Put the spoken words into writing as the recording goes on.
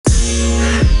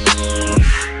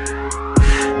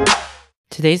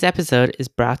Today's episode is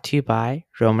brought to you by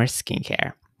Romer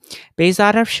Skincare. Based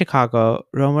out of Chicago,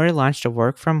 Romer launched a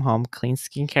work from home clean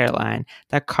skincare line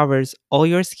that covers all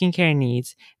your skincare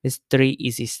needs with 3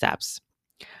 easy steps.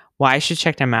 Why you should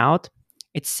check them out?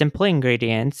 It's simple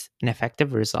ingredients and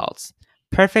effective results.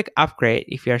 Perfect upgrade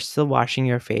if you are still washing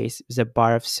your face with a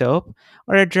bar of soap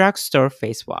or a drugstore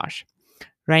face wash.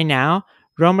 Right now,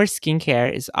 Romer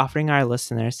Skincare is offering our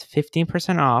listeners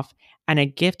 15% off and a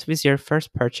gift with your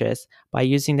first purchase by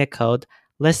using the code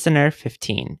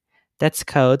LISTENER15. That's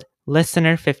code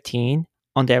LISTENER15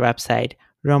 on their website,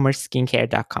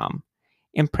 romerskincare.com.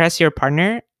 Impress your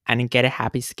partner and get a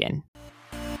happy skin.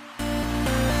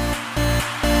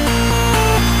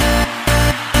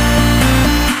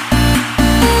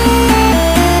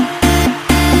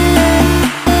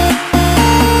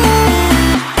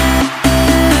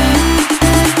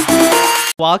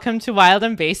 Welcome to Wild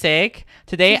and Basic.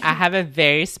 Today I have a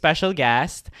very special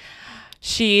guest.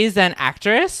 She's an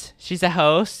actress, she's a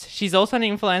host, she's also an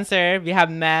influencer. We have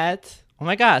met, oh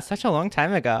my god, such a long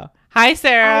time ago. Hi,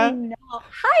 Sarah. I know.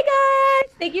 Hi,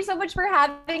 guys. Thank you so much for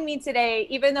having me today.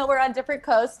 Even though we're on different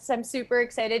coasts, I'm super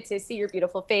excited to see your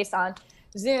beautiful face on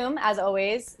Zoom, as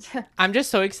always. I'm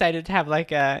just so excited to have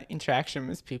like a interaction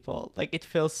with people. Like it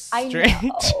feels I strange.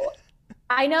 know.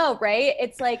 I know, right?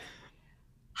 It's like,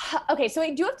 okay, so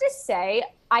I do have to say,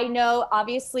 I know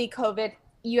obviously COVID,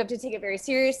 you have to take it very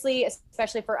seriously,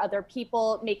 especially for other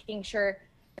people, making sure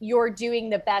you're doing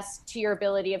the best to your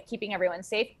ability of keeping everyone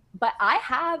safe. But I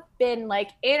have been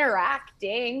like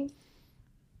interacting,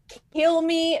 kill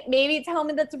me, maybe tell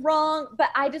me that's wrong, but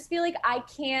I just feel like I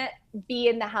can't be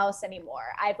in the house anymore.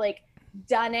 I've like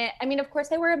done it. I mean, of course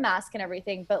I wear a mask and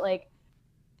everything, but like,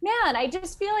 man, I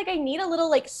just feel like I need a little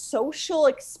like social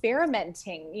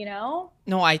experimenting, you know?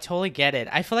 No, I totally get it.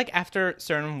 I feel like after a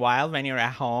certain while when you're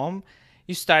at home,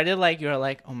 you started like you're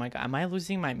like, oh my god, am I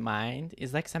losing my mind?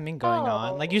 Is like something going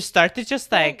on? Like Oh, you start to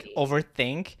just like right.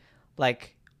 overthink,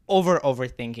 like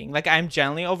overthinking. Like I'm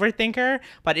generally overthinker,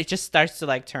 but it just starts to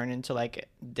like turn into like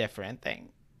a different thing.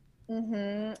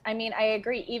 I mean, I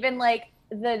agree. Even like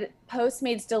the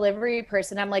Postmates delivery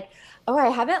person, I'm like, oh, I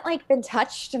haven't like been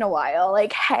touched in a while.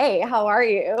 Like, hey, how are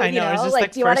you? I You know, it's know, just like,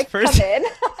 like do you want to first come person.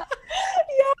 in?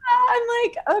 Yeah, I'm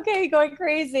like, okay, going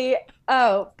crazy.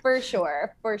 Oh, for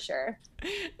sure, for sure.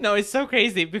 No, it's so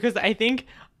crazy because I think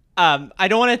I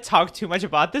don't want to talk too much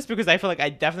about this because I feel like I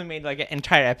definitely made like an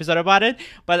entire episode about it.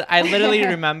 But I literally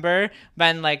remember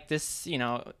when like this,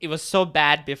 it was so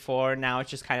bad before. Now it's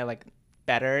just kind of like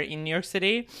better in New York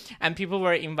City, and people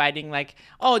were inviting like,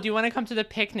 oh, do you want to come to the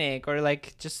picnic or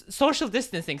like just social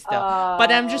distancing still?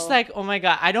 But I'm just Oh, like, oh my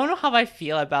god, I don't know how I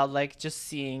feel about like just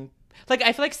seeing. Like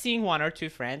I feel like seeing one or two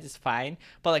friends is fine,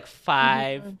 but like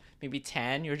five, mhm. maybe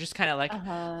 10, you're just kind of like,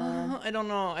 Uh-huh. oh, I don't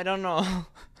know.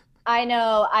 I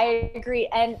know, I agree.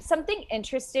 And something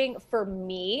interesting for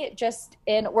me, just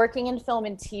in working in film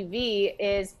and TV,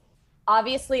 is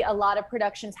obviously a lot of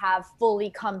productions have fully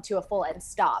come to a full end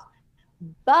stop.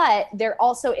 But there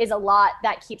also is a lot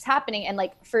that keeps happening. And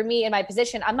like for me in my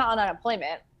position, I'm not on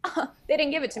unemployment. They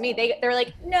didn't give it to me. They're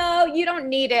like, no, you don't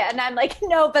need it. And I'm like,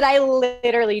 no, but I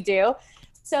literally do.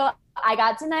 So I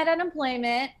got denied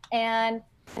unemployment and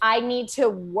I need to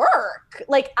work.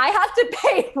 Like I have to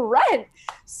pay rent.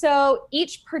 So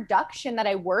each production that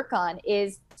I work on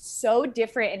is so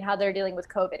different in how they're dealing with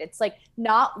COVID. It's like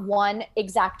not one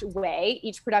exact way.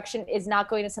 Each production is not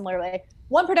going a similar way.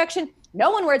 One production, no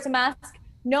one wears a mask.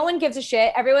 No one gives a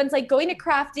shit. Everyone's like going to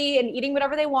crafty and eating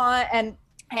whatever they want and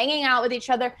hanging out with each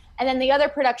other. And then the other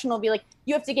production will be like,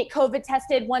 you have to get COVID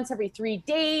tested once every 3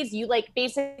 days. You like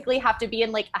basically have to be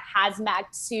in like a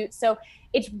hazmat suit. So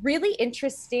it's really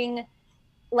interesting,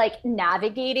 like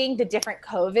navigating the different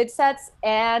COVID sets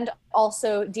and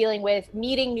also dealing with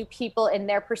meeting new people and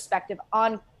their perspective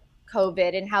on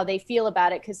COVID and how they feel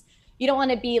about it. Cause you don't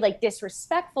want to be like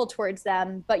disrespectful towards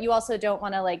them, but you also don't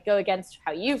want to like go against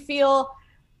how you feel.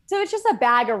 So it's just a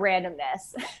bag of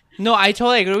randomness. No, I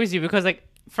totally agree with you because like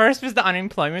first was the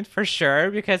unemployment for sure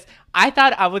because I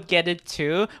thought I would get it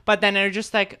too, but then they're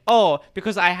just like, oh,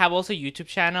 because I have also YouTube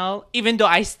channel, even though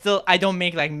I don't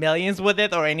make like millions with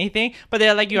it or anything, but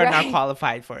they're like you are not Right.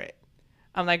 qualified for it.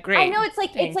 I'm like, I great, know it's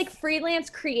like thanks.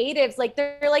 freelance creatives. Like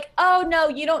they're like, oh no,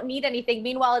 you don't need anything.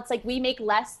 Meanwhile, it's like we make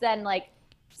less than like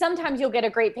sometimes you'll get a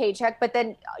great paycheck, but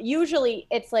then usually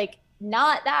it's like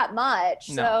not that much.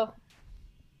 No. So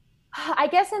I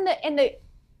guess in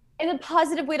the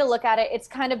positive way to look at it, it's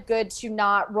kind of good to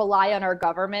not rely on our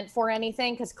government for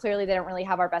anything because clearly they don't really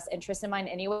have our best interest in mind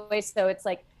anyway. So it's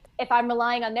like if I'm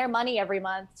relying on their money every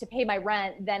month to pay my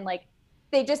rent, then like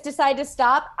they just decide to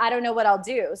stop. I don't know what I'll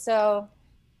do. So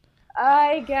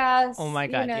I guess, Oh my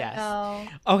you God, yes. know.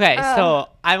 Okay, Uh, so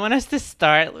I want us to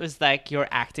start with like your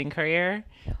acting career.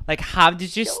 Like, how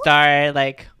did you sure. start?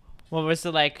 Like, what was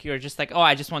it like? You're just like, oh,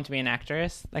 I just want to be an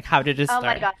actress. Like, how did it Oh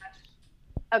my start? God.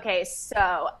 Okay,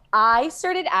 so I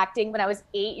started acting when I was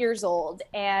 8 years old.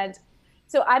 And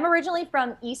so I'm originally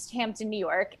from East Hampton, New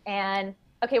York. And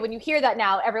okay, when you hear that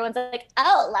now, everyone's like,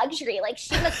 oh, luxury. Like,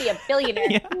 she must be a billionaire.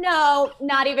 Yeah. No,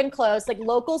 not even close. Like,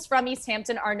 locals from East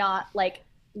Hampton are not like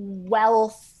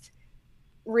wealth,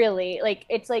 really. Like,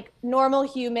 it's like normal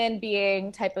human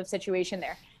being type of situation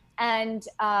there. And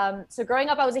so growing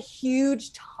up, I was a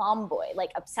huge tomboy,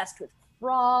 like obsessed with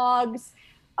frogs,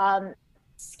 um,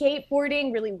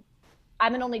 skateboarding, really.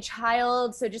 I'm an only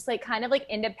child, so just like kind of like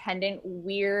independent,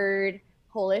 weird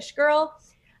Polish girl.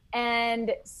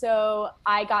 And so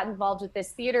I got involved with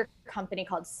this theater company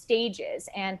called Stages.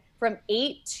 And from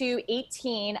 8 to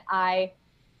 18, I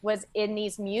was in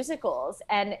these musicals.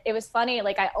 And it was funny,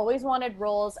 like, I always wanted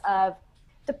roles of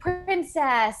the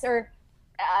princess or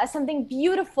something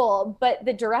beautiful, but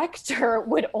the director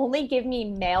would only give me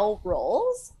male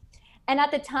roles. And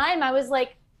at the time, I was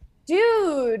like,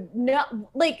 dude, no,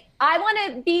 like I want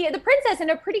to be the princess and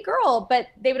a pretty girl, but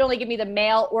they would only give me the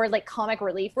male or like comic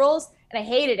relief roles, and I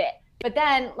hated it. But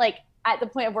then, like at the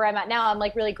point of where I'm at now, I'm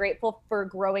like really grateful for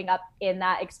growing up in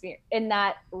that experience, in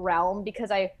that realm,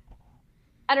 because I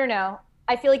don't know,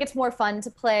 I feel like it's more fun to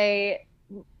play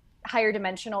higher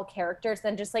dimensional characters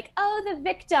than just like, oh, the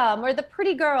victim or the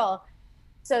pretty girl.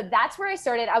 So that's where I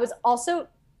started. I was also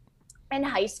in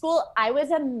high school, I was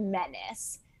a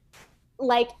menace.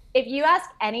 Like, if you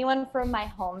ask anyone from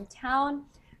my hometown,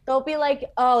 they'll be like,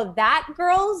 oh, that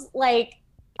girl's like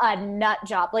a nut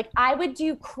job. Like, I would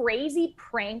do crazy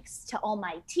pranks to all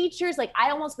my teachers. Like,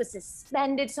 I almost was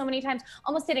suspended so many times,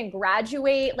 almost didn't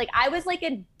graduate. Like, I was like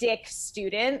a dick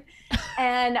student.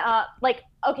 And like,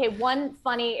 okay, one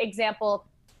funny example,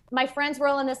 my friends were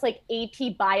all in this like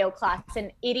AP bio class,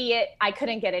 an idiot. I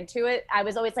couldn't get into it. I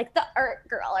was always like the art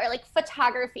girl or like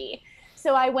photography.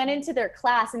 So I went into their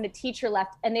class and the teacher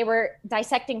left and they were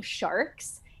dissecting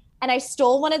sharks. And I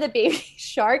stole one of the baby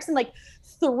sharks and like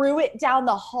threw it down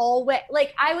the hallway.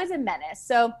 Like, I was a menace.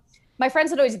 So my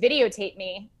friends would always videotape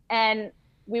me, and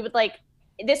we would like,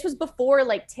 this was before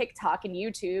like TikTok and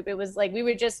YouTube. It was like we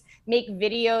would just make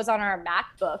videos on our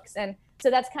MacBooks. And so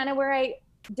that's kind of where I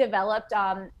developed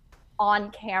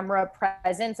on camera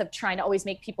presence of trying to always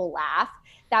make people laugh.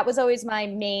 That was always my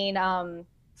main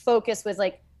focus, was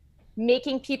like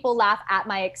making people laugh at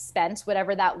my expense,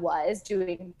 whatever that was,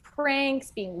 doing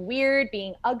pranks, being weird,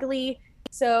 being ugly.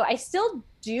 So I still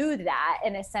do that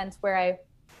in a sense where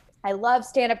I love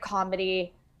stand-up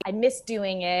comedy. I miss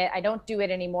doing it. I don't do it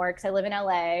anymore because I live in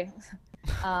LA.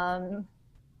 Um,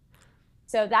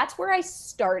 so that's where I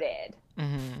started.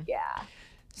 Hmm. Yeah.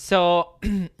 So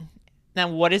now,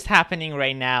 what is happening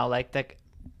right now? Like the,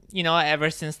 ever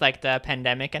since like the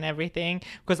pandemic and everything,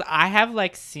 because I have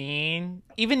like seen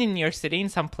even in New York City in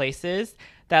some places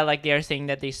that like they're saying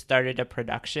that they started a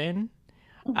production,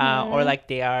 or Mm-hmm. like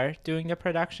they are doing the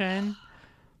production.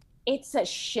 It's a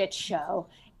shit show.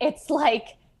 It's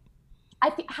like,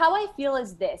 how I feel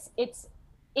is this. It's,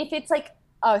 if it's like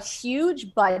a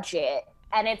huge budget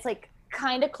and it's like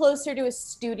kind of closer to a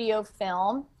studio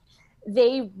film,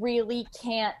 they really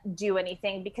can't do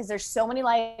anything because there's so many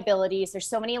liabilities, there's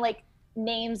so many like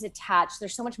names attached,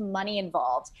 there's so much money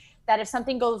involved, that if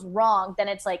something goes wrong, then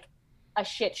it's like a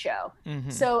shit show. Hmm.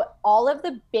 So all of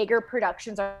the bigger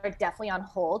productions are definitely on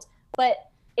hold. But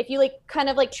if you like kind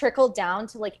of like trickle down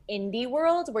to like indie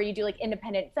world where you do like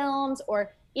independent films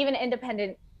or even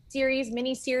independent series,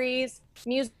 mini series,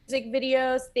 music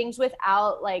videos, things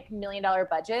without like $1 million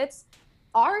budgets,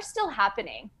 are still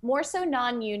happening, more so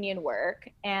non-union work.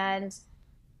 And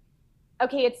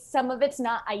okay, it's, some of it's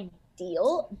not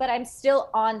ideal, but I'm still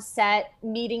on set,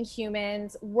 meeting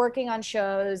humans, working on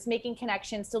shows, making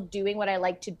connections, still doing what I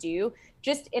like to do,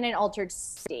 just in an altered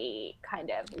state,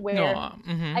 kind of, where, No.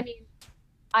 Hmm. I mean,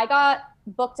 I got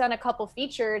booked on a couple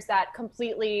features that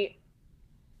completely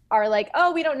are like,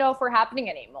 oh, we don't know if we're happening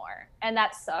anymore. And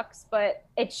that sucks. But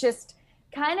it's just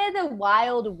kind of the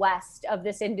wild west of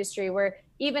this industry where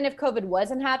even if COVID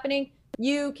wasn't happening,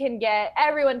 you can get,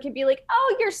 everyone can be like,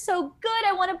 oh, you're so good.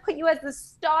 I want to put you as the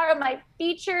star of my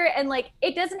feature. And like,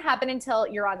 it doesn't happen until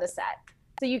you're on the set.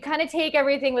 So you kind of take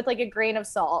everything with like a grain of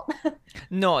salt.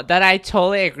 No, that I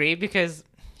totally agree, because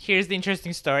here's the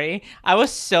interesting story. I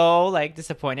was so like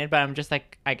disappointed, but I'm just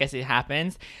like, I guess it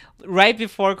happens. Right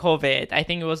before COVID, I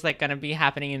think it was like gonna be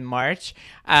happening in March.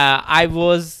 I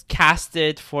was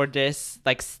casted for this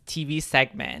like TV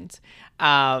segment,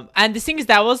 And the thing is,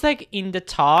 that was like in the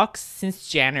talks since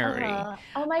January.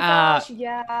 Oh my Uh, gosh,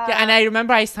 yeah, and yeah. I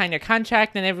remember I signed a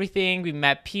contract and everything. We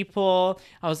met people.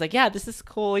 I was like, yeah, this is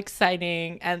cool,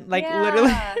 exciting. And like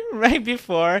literally Yeah. right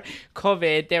before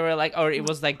COVID, they were like, or it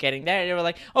was like getting there, they were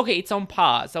like, okay, it's on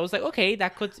pause. I was like, okay,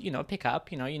 that could, pick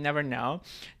up, you never know.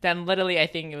 Then literally, I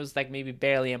think it was like maybe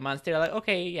barely a month. They were like,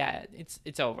 okay, yeah,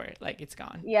 it's over. Like it's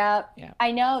gone. Yeah. Yeah.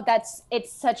 I know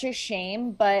it's such a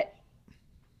shame, but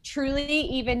truly,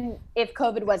 even if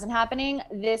COVID wasn't happening,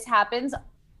 this happens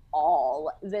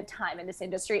all the time in this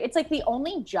industry. It's like the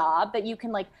only job that you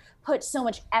can like put so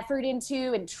much effort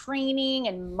into and training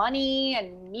and money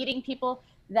and meeting people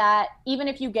that even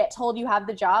if you get told you have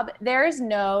the job, there is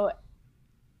no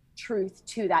truth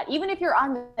to that. Even if you're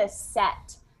on the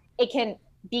set, it can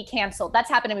be canceled. That's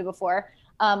happened to me before,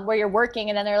 where you're working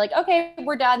and then they're like, okay,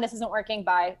 we're done. This isn't working.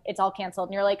 Bye. It's all canceled.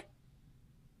 And you're like,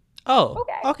 Oh,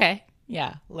 okay, okay.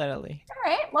 Yeah, literally.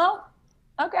 all right, well,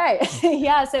 okay.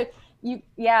 Yeah. So you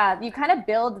kind of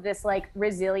build this like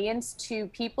resilience to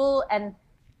people. And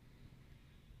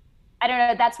I don't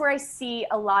know, that's where I see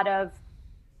a lot of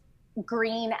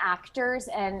green actors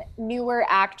and newer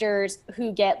actors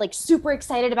who get like super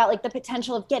excited about like the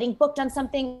potential of getting booked on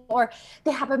something, or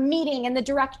they have a meeting and the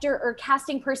director or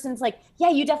casting person's like, yeah,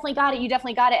 you definitely got it, you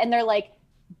definitely got it, and they're like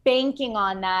banking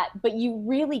on that, but you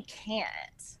really can't.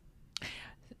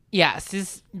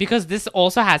 Yes, because this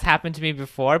also has happened to me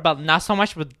before, but not so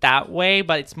much with that way,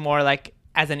 but it's more like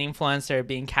as an influencer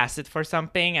being casted for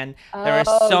something. And there were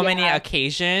Oh so many yeah.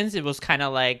 occasions, it was kind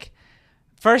of like,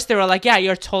 first they were like, yeah,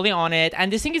 you're totally on it.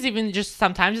 And this thing is even just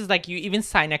sometimes it's like you even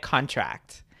sign a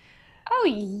contract. Oh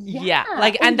Yeah, yeah.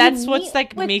 like, Or and you that's meet what's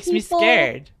like with makes me people.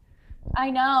 scared. I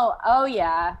know. Oh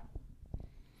yeah.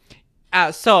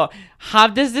 So how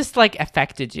does this like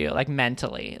affected you like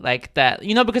mentally, like that,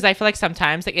 because I feel like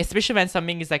sometimes, like, especially when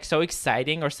something is like so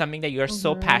exciting or something that you're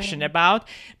so passionate Mm-hmm. about,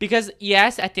 because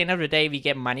yes, at the end of the day we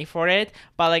get money for it,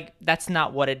 but like that's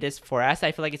not what it is for us.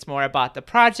 I feel like it's more about the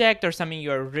project or something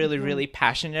you're really Mm-hmm. really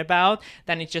passionate about,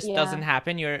 then it just doesn't Yeah.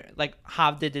 happen. You're like,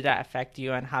 how did that affect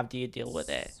you and how do you deal with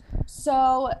it?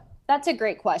 So that's a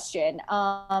great question.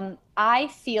 I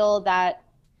feel that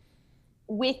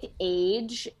with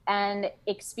age and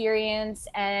experience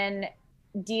and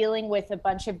dealing with a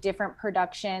bunch of different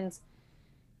productions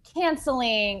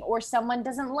canceling, or someone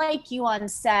doesn't like you on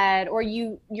set, or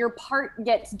your part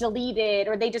gets deleted,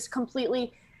 or they just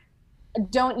completely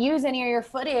don't use any of your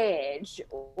footage,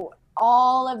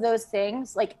 all of those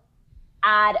things like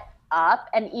add up,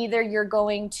 and either you're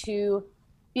going to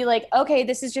be like, okay,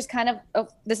 this is just kind of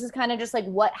this is kind of just like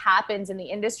what happens in the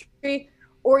industry,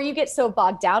 or you get so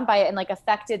bogged down by it and like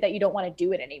affected that you don't want to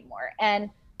do it anymore. And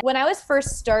when I was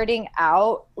first starting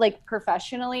out like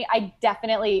professionally,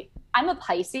 I'm a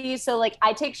Pisces, so like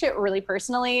I take shit really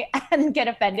personally and get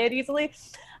offended easily.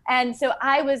 And so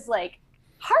I was like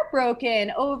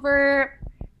heartbroken over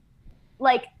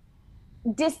like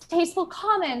distasteful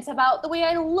comments about the way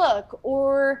I look,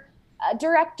 or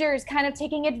directors kind of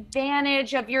taking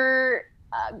advantage of your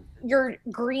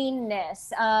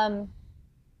greenness.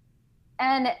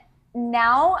 And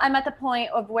now I'm at the point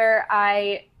of where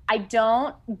I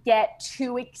don't get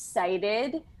too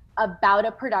excited about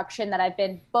a production that I've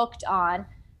been booked on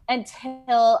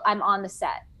until I'm on the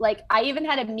set. Like I even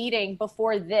had a meeting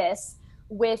before this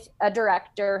with a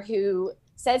director who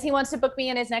says he wants to book me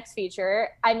in his next feature.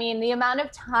 I mean, the amount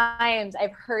of times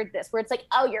I've heard this where it's like,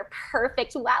 oh, you're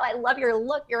perfect. Wow, I love your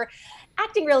look. Your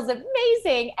acting reel is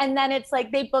amazing. And then it's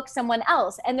like they book someone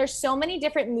else. And there's so many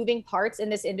different moving parts in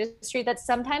this industry that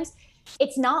sometimes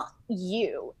it's not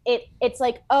you. It's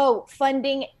like, oh,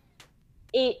 funding,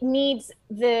 it needs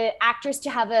the actress to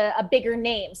have a bigger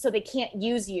name so they can't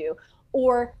use you,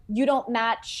 or you don't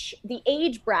match the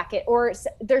age bracket, or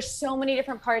there's so many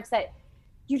different parts that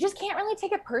you just can't really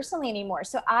take it personally anymore.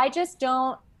 So I just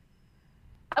don't.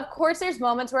 Of course, there's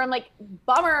moments where I'm like,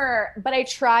 bummer, but I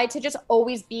try to just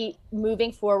always be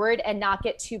moving forward and not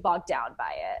get too bogged down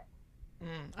by it.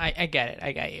 I get it.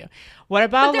 I get you. What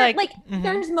But about like,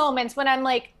 there's moments when I'm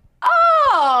like,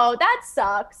 oh, that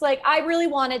sucks. Like I really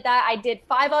wanted that. I did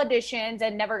 5 auditions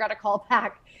and never got a call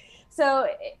back. So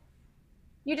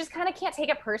you just kind of can't take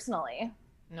it personally.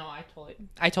 no,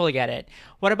 I totally get it.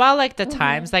 What about like the Mm-hmm.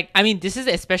 times, like, I mean, this is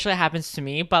especially happens to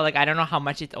me, but like I don't know how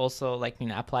much it also like,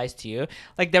 applies to you.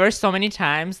 Like there were so many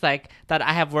times like that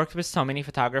I have worked with so many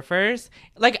photographers.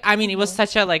 Like I mean, it was Mm-hmm.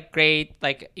 such a like great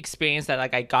like experience that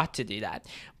like I got to do that.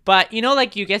 But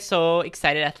like you get so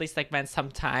excited, at least like when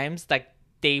sometimes like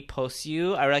they post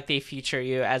you or like they feature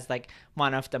you as like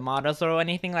one of the models or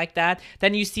anything like that.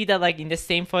 Then you see that like in the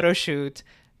same photo shoot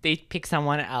they pick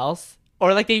someone else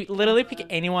or like they literally pick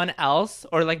Uh-huh. anyone else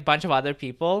or like a bunch of other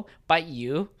people but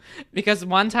you. Because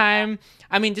one time,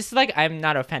 I mean, this is like, I'm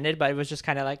not offended, but it was just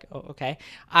kind of like, oh, okay.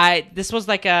 This was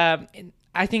like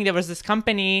I think there was this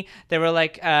company. They were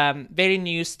like very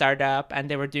new startup, and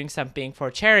they were doing something for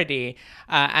charity,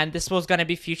 and this was gonna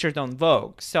be featured on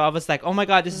Vogue. So I was like, oh my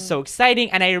god, this is Mm. so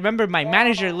exciting! And I remember my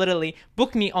manager Yeah. literally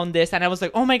booked me on this, and I was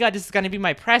like, oh my god, this is gonna be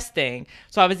my press thing.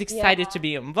 So I was Yeah. excited to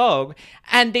be on Vogue,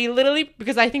 and they literally,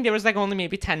 because I think there was like only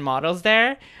maybe 10 models there,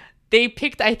 they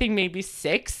picked I think maybe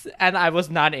six, and I was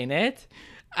not in it.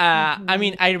 I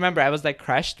mean, Mhm. I remember I was like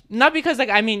crushed, not because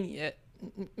like I mean,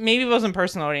 maybe it wasn't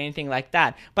personal or anything like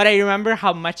that, but I remember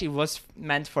how much it was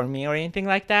meant for me or anything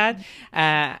like that.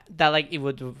 That like it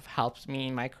would have helped me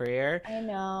in my career. I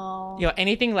know. You know,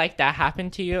 anything like that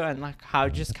happened to you, and like how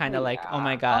just kind of like, oh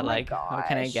my Yeah. Oh god, my like how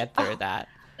can I gosh. get through that?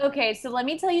 Okay, so let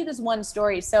me tell you this one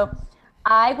story. So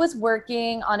I was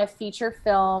working on a feature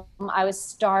film. I was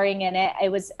starring in it. It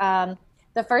was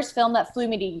the first film that flew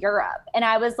me to Europe. And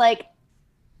I was like,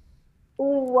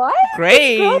 what?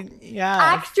 This girl Great, yeah.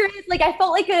 actress? Like I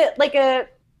felt like a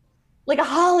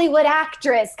Hollywood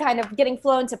actress kind of getting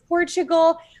flown to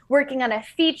Portugal, working on a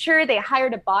feature. They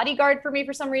hired a bodyguard for me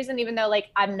for some reason, even though like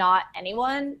I'm not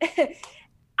anyone.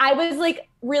 I was like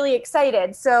really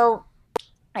excited. So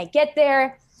I get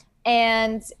there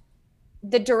and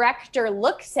the director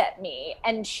looks at me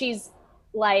and she's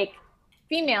like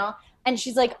female and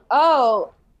she's like,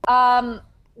 "Oh,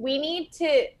 we need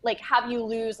to like have you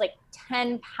lose like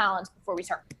 10 pounds before we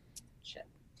start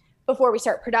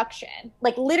production."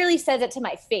 Like literally says it to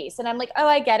my face and I'm like, "Oh,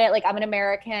 I get it. Like I'm an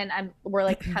American. We're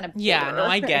like kind of Yeah, no, bigger."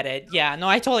 I get it. Yeah, no,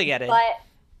 I totally get it. But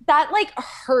that like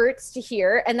hurts to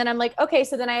hear. And then I'm like, okay,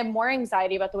 so then I have more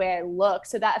anxiety about the way I look.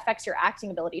 So that affects your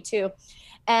acting ability too.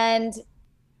 And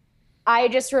I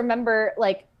just remember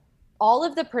like all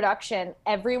of the production,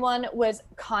 everyone was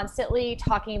constantly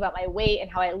talking about my weight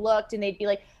and how I looked. And they'd be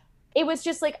like, it was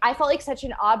just like, I felt like such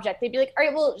an object. They'd be like, all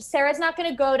right, well, Sarah's not going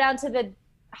to go down to the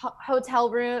hotel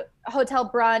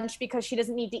brunch because she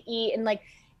doesn't need to eat. And like,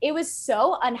 it was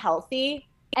so unhealthy.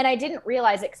 And I didn't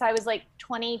realize it because I was like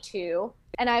 22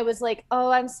 and I was like,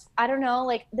 oh, I don't know,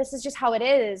 like this is just how it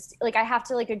is. Like I have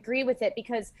to like agree with it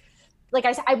because like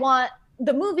I want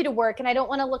the movie to work and I don't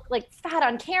want to look like fat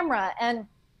on camera. And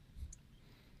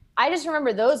I just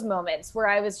remember those moments where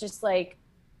I was just like,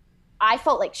 I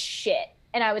felt like shit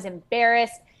and I was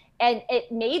embarrassed and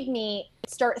it made me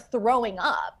start throwing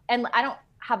up. And I don't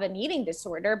have an eating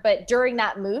disorder, but during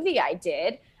that movie I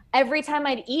did, every time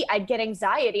I'd eat, I'd get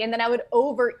anxiety and then I would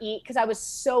overeat because I was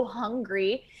so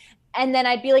hungry. And then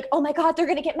I'd be like, oh my God, they're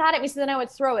going to get mad at me. So then I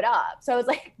would throw it up. So I was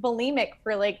like bulimic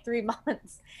for like 3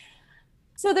 months.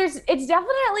 So it's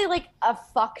definitely like a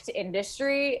fucked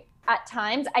industry at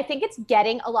times. I think it's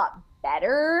getting a lot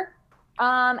better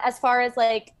as far as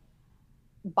like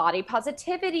body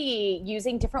positivity,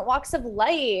 using different walks of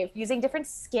life, using different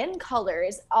skin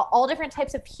colors, all different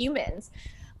types of humans.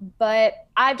 But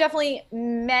I've definitely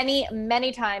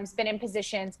many times been in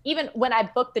positions, even when I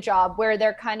booked the job, where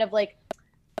they're kind of like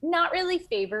not really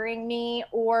favoring me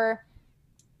or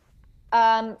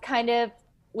kind of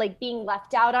like being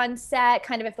left out on set,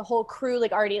 kind of if the whole crew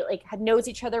like already like knows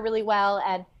each other really well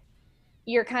and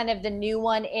you're kind of the new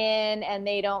one in and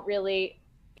they don't really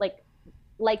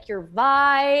like your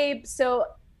vibe. So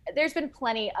there's been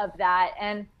plenty of that.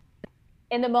 And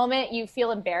in the moment you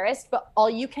feel embarrassed, but all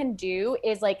you can do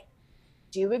is like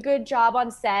do a good job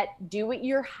on set, do what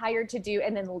you're hired to do,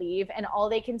 and then leave. And all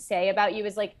they can say about you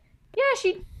is like, yeah,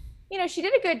 she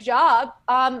did a good job.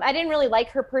 I didn't really like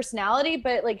her personality,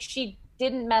 but like she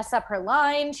didn't mess up her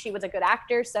line. She was a good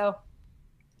actor. So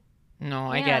No,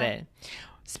 I get yeah. it.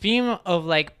 Speaking of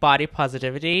like body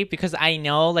positivity, because I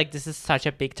know like this is such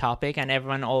a big topic and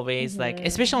everyone always like,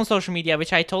 especially Mm-hmm. on social media,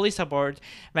 which I totally support,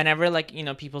 whenever like, you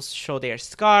know, people show their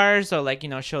scars or like, you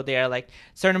know, show their like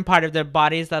certain part of their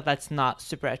bodies that's not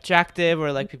super attractive,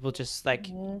 or like people just like,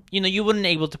 Mm-hmm. you know, you wouldn't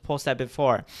able to post that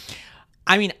before.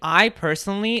 I mean, I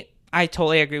personally, I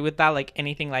totally agree with that, like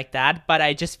anything like that. But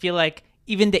I just feel like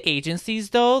even the agencies,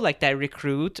 though, like that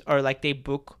recruit or like they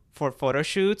book for photo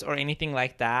shoots or anything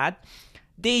like that,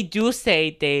 they do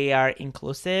say they are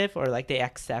inclusive or like they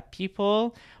accept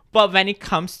people. But when it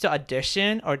comes to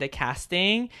audition or the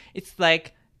casting, it's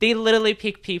like they literally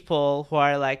pick people who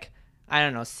are like, I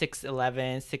don't know,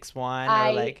 6'11", 6'1", or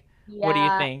I like, what do you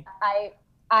yeah, think?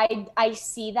 I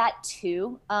see that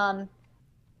too.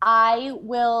 I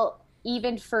will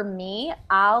even for me,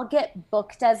 I'll get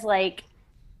booked as like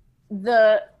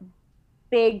the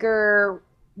bigger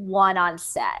one on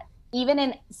set. Even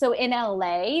in so in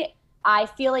LA, I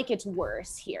feel like it's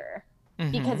worse here.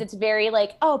 because Mm-hmm. it's very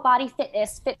like, oh, body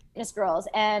fitness girls.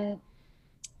 And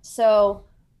so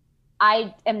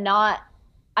I am not,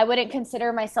 I wouldn't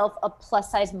consider myself a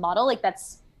plus size model. Like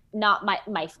that's not my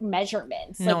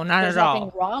measurements. No, Like not there's at nothing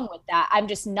all. wrong with that. I'm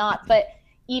just not. But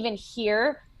even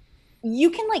here,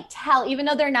 you can like tell, even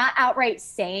though they're not outright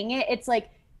saying it, it's like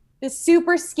the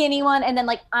super skinny one, and then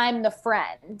like I'm the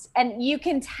friend. And you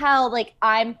can tell like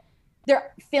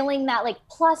they're feeling that like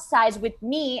plus size with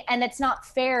me, and it's not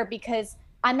fair because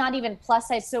I'm not even plus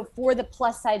size. So for the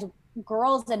plus size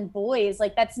girls and boys,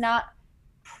 like that's not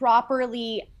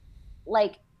properly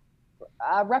like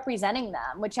representing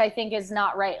them, which I think is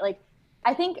not right. Like,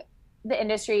 I think the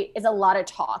industry is a lot of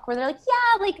talk where they're like,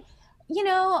 yeah, like,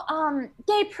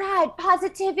 gay pride,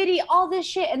 positivity, all this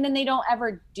shit, and then they don't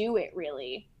ever do it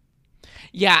really.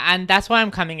 Yeah, and that's why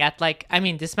I'm coming at. Like, I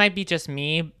mean, this might be just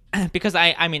me because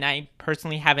I mean, I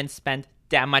personally haven't spent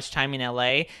that much time in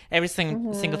LA. Every single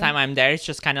Mm-hmm. time I'm there, it's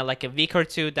just kind of like a week or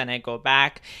two, then I go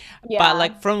back. But Yeah.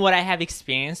 like from what I have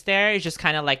experienced there, it's just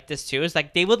kind of like this too. It's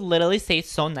like they would literally say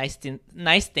so nice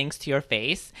things to your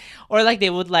face, or like they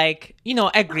would like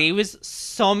agree with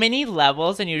so many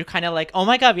levels, and you're kind of like, oh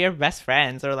my god, we're best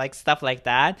friends, or like stuff like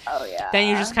that. Oh Then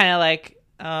you're just yeah. kind of like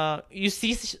you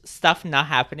see stuff not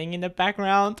happening in the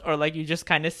background, or like you just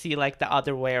kind of see like the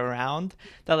other way around,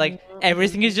 that like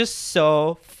everything is Mm-hmm. just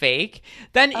so fake.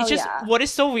 Then Oh it's just yeah. what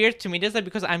is so weird to me is that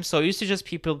because I'm so used to just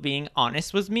people being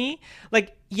honest with me,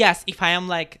 like yes, if I am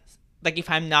like if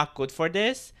I'm not good for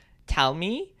this, tell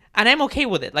me, and I'm okay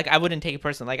with it. Like I wouldn't take it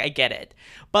personally, like I get it.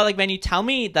 But like when you tell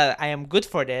me that I am good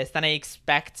for this, then I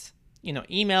expect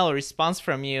email or response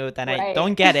from you, then I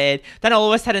don't Right. get it. Then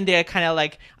all of a sudden they're kind of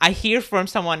like, I hear from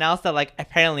someone else that like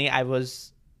apparently I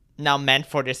was not meant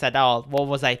for this at all. What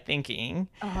was I thinking?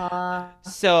 uh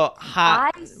So ha.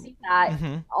 I see that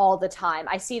Mm-hmm. all the time.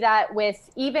 I see that with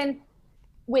even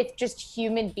with just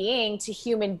human being to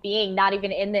human being, not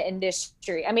even in the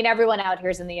industry. I mean, everyone out here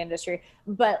is in the industry,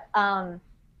 but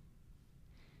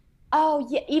oh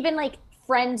yeah, even like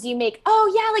friends you make.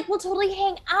 Oh yeah, like we'll totally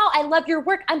hang out. I love your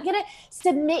work. I'm gonna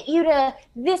submit you to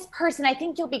this person. I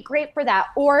think you'll be great for that.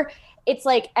 Or it's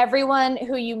like everyone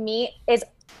who you meet is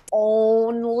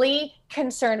only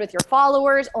concerned with your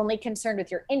followers, only concerned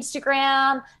with your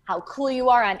Instagram, how cool you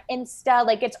are on Insta.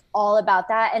 Like it's all about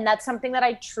that. And that's something that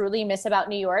I truly miss about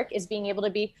New York is being able to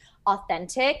be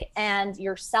authentic and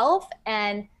yourself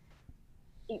and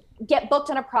get booked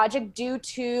on a project due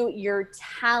to your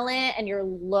talent and your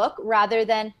look rather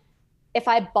than if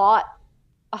I bought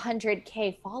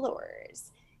 100K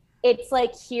followers. It's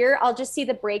like here, I'll just see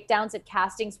the breakdowns of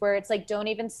castings where it's like, don't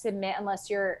even submit unless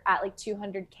you're at like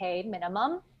 200K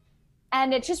minimum.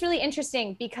 And it's just really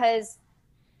interesting because,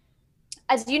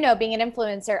 as you know, being an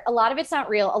influencer, a lot of it's not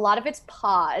real. A lot of it's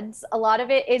pods. A lot of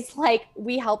it is like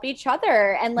we help each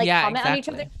other and like Yeah, comment on each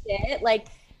other's exactly. shit. Like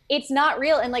it's not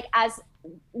real. And like as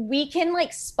we can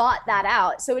like spot that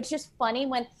out. So it's just funny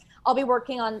when I'll be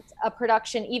working on a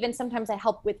production. Even sometimes I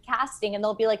help with casting, and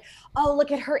they'll be like, "Oh,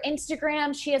 look at her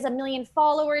Instagram. She has 1 million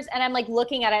followers." And I'm like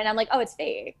looking at it, and I'm like, "Oh, it's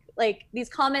fake." Like these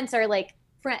comments are like,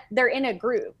 they're in a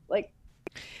group. Like,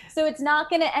 so it's not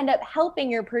going to end up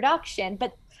helping your production,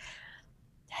 but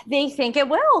they think it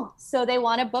will. So they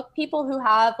want to book people who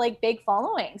have like big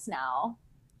followings now.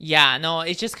 Yeah, no,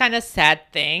 it's just kind of sad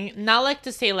thing. Not like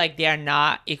to say like they are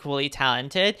not equally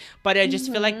talented, but I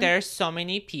just feel like Mm-hmm. there are so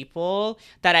many people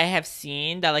that I have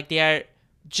seen that like they are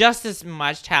just as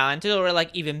much talented or like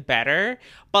even better,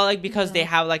 but like because they Mm-hmm.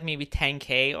 have like maybe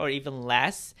 10K or even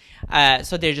less,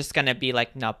 so they're just gonna be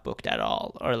like not booked at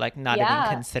all or like not even Yeah.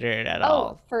 considered at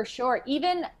Oh, all. for sure.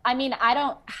 Even, I mean, I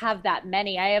don't have that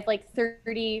many. I have like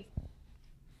 34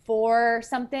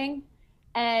 something.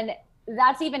 And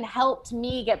that's even helped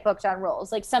me get booked on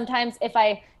roles. Like sometimes if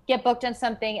I get booked on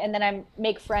something and then I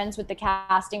make friends with the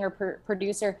casting or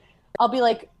producer, I'll be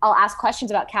like, I'll ask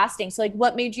questions about casting. So, like,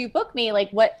 what made you book me? Like,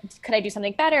 what could I do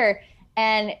something better?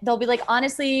 And they'll be like,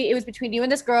 honestly, it was between you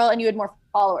and this girl, and you had more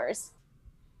followers.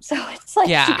 So it's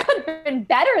like she Yeah. could have been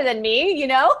better than me, you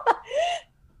know?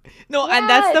 No, and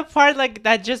that's Yeah. the part like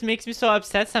that just makes me so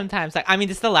upset sometimes. Like, I mean,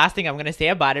 this is the last thing I'm gonna say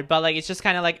about it, but like, it's just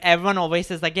kind of like everyone always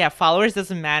says like, yeah, followers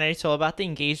doesn't matter. It's all about the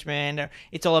engagement, or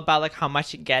it's all about like how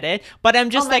much you get it. But I'm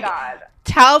Oh just my like, God.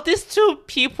 tell this to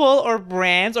people or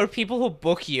brands or people who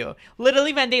book you.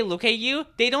 Literally, when they look at you,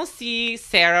 they don't see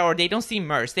Sarah or they don't see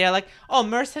Merce. They're like, oh,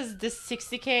 Merce has this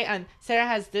 60K and Sarah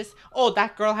has this. Oh,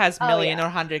 that girl has Oh million or yeah.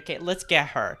 100K. Let's get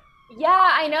her. Yeah,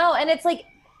 I know. And it's like,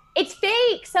 it's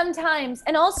fake sometimes.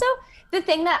 And also, the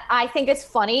thing that I think is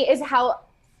funny is how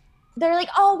they're like,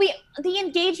 oh, the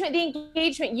engagement.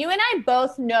 You and I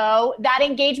both know that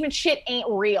engagement shit ain't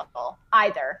real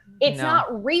either. It's No.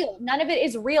 not real. None of it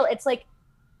is real. It's like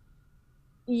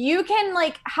you can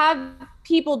like have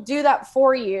people do that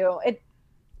for you.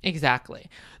 Exactly.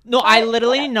 No, I But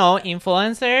literally whatever. know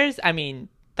influencers. I mean,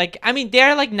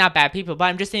 they're like not bad people, but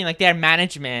I'm just saying like their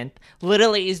management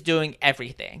literally is doing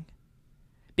everything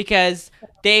because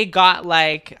they got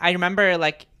like I remember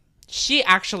like she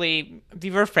actually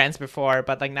we were friends before,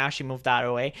 but like now she moved out of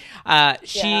the way.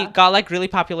 She Yeah. got like really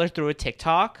popular through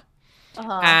TikTok,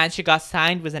 Uh-huh. and she got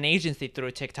signed with an agency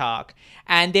through TikTok,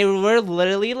 and they were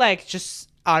literally like just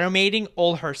automating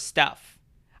all her stuff.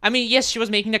 I mean, yes, she was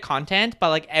making the content, but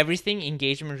like everything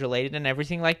engagement related and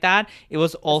everything like that, it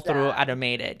was all Was through that?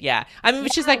 automated. Yeah. I mean,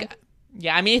 which is Yeah. like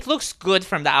yeah, I mean, it looks good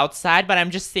from the outside, but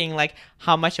I'm just seeing like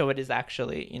how much of it is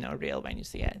actually, real when you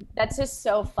see it. That's just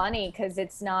so funny because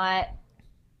it's not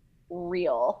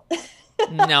real.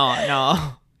 No,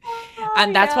 no. Oh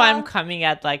And that's why I'm yeah. coming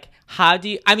at like how do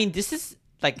you I mean this is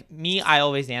like me, I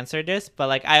always answer this, but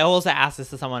like I also ask this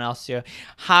to someone else too.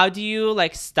 How do you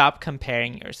like stop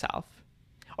comparing yourself?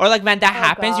 Or like when that Oh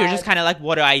happens, you're just God. kind of like,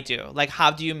 what do I do? Like,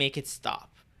 how do you make it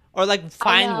stop? Or like I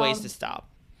find ways to know. stop?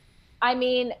 I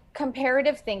mean,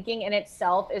 comparative thinking in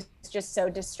itself is just so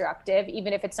destructive,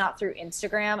 even if it's not through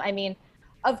Instagram. I mean,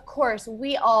 of course,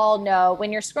 we all know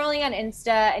when you're scrolling on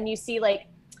Insta and you see like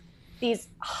these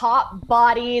hot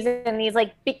bodies and these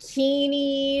like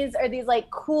bikinis or these like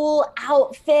cool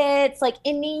outfits like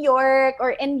in New York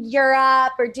or in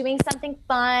Europe or doing something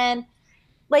fun.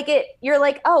 Like you're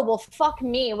like, oh well, fuck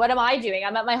me. What am I doing?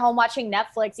 I'm at my home watching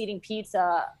Netflix, eating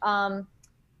pizza.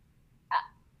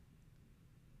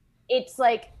 It's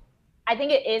like I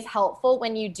think it is helpful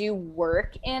when you do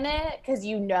work in it because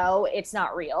you know it's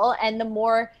not real. And the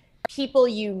more people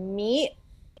you meet,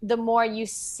 the more you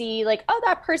see like, oh,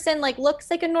 that person like looks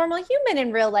like a normal human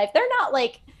in real life. They're not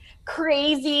like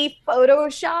crazy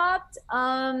photoshopped.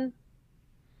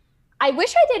 I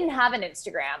wish I didn't have an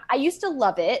Instagram. I used to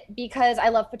love it because I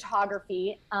love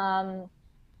photography.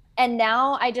 And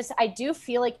now I do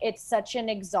feel like it's such an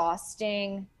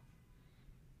exhausting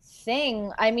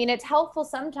thing. I mean, it's helpful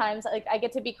sometimes. Like I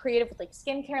get to be creative with like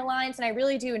skincare lines, and I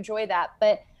really do enjoy that.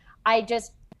 But I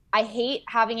just I hate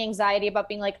having anxiety about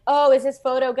being like, oh, is this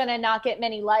photo gonna not get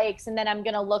many likes, and then I'm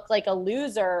gonna look like a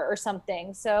loser or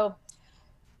something. So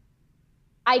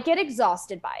I get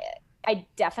exhausted by it. I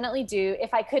definitely do.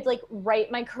 If I could like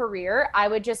write my career, I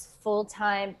would just full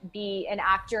time be an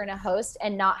actor and a host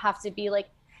and not have to be like,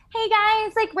 hey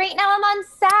guys, like right now I'm on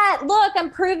set. Look,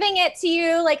 I'm proving it to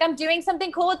you. Like I'm doing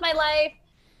something cool with my life.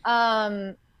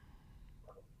 Um,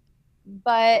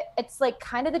 but it's like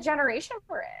kind of the generation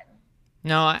we're in.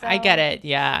 No, I get So it.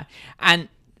 Yeah. And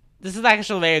this is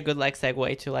actually a very good like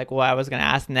segue to like what I was going to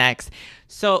ask next.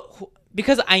 So,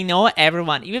 because I know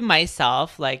everyone, even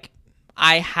myself, like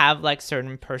I have like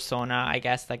certain persona, I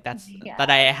guess, like that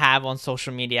I yeah. have on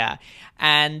social media.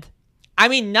 And I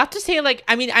mean, not to say like,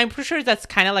 I mean, I'm pretty sure that's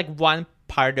kind of like one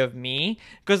part of me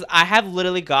because I have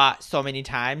literally got so many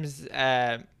times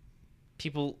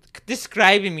people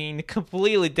describing me in a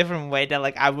completely different way that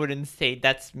like I wouldn't say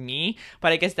that's me,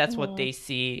 but I guess that's what Mm-hmm. they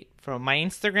see from my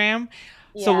Instagram.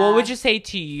 So what would Yeah. you say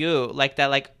to you like that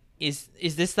like is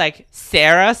this like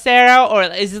Sarah or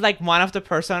is it like one of the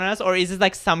personas or is it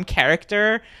like some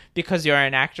character because you're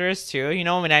an actress too? You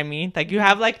know what I mean? Like you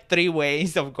have like three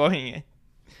ways of going it.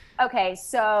 Okay,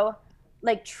 so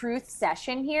like truth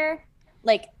session here,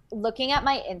 like looking at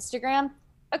my Instagram.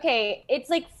 Okay, it's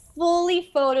like fully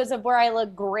photos of where I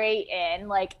look great in.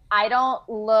 Like I don't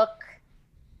look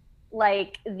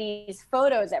like these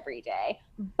photos every day,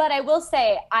 but I will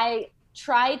say I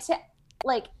try to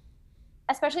like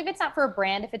especially if it's not for a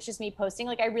brand, if it's just me posting,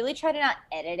 like I really try to not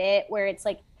edit it where it's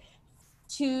like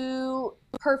too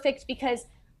perfect because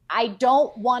I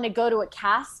don't want to go to a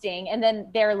casting and then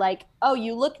they're like, "Oh,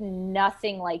 you look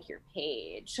nothing like your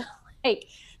page." Like,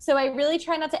 so I really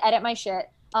try not to edit my shit.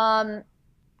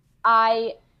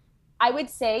 I I would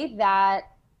say that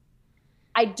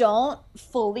I don't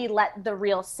fully let the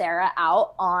real Sarah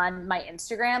out on my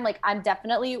Instagram. Like, I'm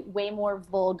definitely way more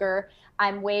vulgar.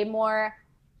 I'm way more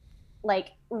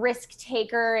like risk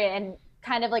taker and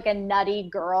kind of like a nutty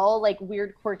girl, like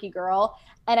weird, quirky girl.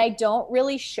 And I don't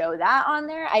really show that on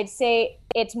there. I'd say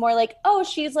it's more like, oh,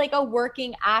 she's like a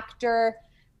working actor,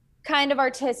 kind of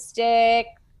artistic,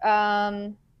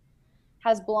 um,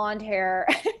 has blonde hair,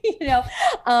 you know.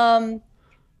 Um,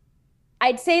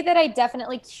 I'd say that I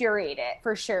definitely curate it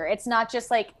for sure. It's not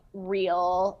just like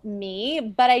real me,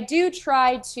 but I do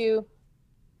try to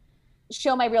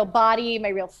show my real body, my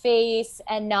real face,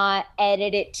 and not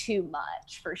edit it too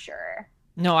much for sure.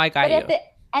 No, I got But you.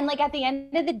 at the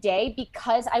end of the day,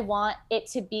 because I want it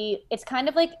to be, it's kind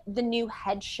of like the new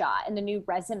headshot and the new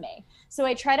resume. So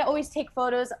I try to always take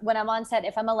photos when I'm on set,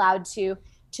 if I'm allowed to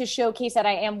showcase that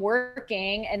I am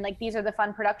working and like these are the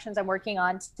fun productions I'm working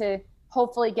on to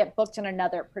hopefully get booked in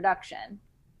another production.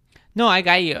 No, I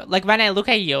got you. Like when I look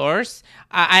at yours,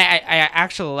 I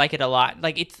actually like it a lot.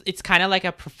 Like it's kind of like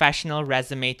a professional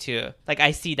resume too. Like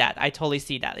I see that. I totally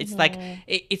see that. It's like Mm-hmm.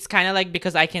 it's kind of like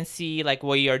because I can see like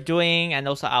what you're doing and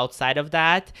also outside of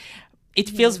that, it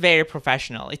feels Mm-hmm. very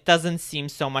professional. It doesn't seem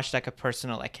so much like a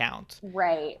personal account.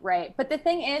 Right, right. But the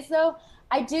thing is, though,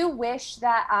 I do wish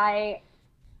that I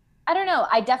don't know,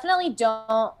 I definitely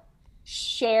don't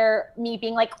share me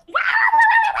being like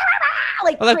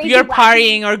Or like crazy you're wacky.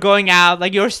 partying or going out,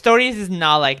 like your stories is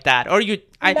not like that. Or No,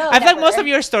 I feel like most of never.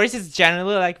 your stories is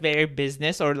generally like very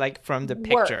business or like from the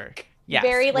picture. Work. Yes,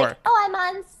 Very like, work. oh, I'm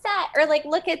on set, or like,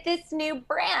 look at this new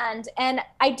brand. And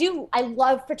I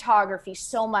love photography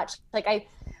so much. Like I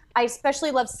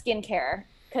especially love skincare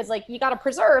because like you got to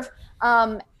preserve.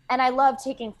 And I love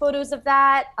taking photos of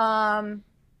that.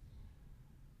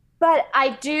 But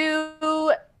I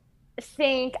do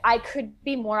think I could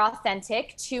be more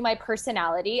authentic to my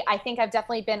personality. I think I've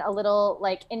definitely been a little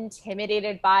like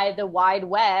intimidated by the wide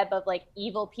web of like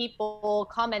evil people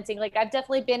commenting. Like I've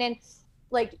definitely been in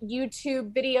like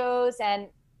YouTube videos and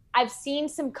I've seen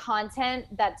some content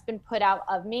that's been put out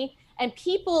of me and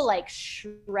people like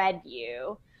shred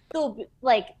you. They'll be,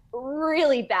 like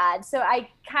really bad. So I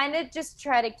kind of just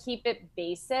try to keep it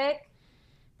basic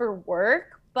for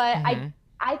work, but Mm-hmm.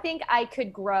 I think I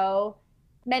could grow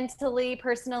mentally,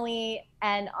 personally,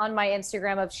 and on my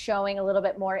Instagram of showing a little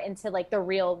bit more into like the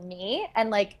real me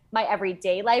and like my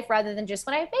everyday life rather than just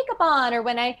when I have makeup on or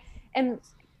when I am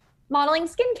modeling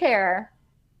skincare.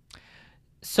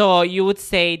 So you would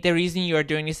say the reason you are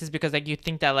doing this is because like you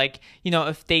think that like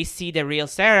if they see the real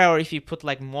Sarah or if you put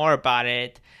like more about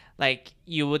it, like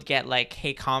you would get like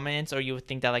hate comments or you would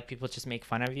think that like people just make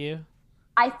fun of you.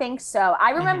 I think so.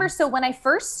 I remember Mm-hmm. so when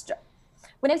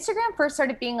Instagram first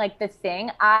started being like the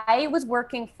thing, I was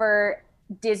working for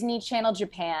Disney Channel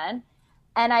Japan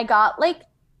and I got like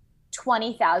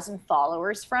 20,000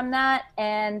 followers from that.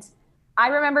 And I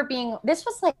remember this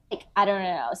was like, I don't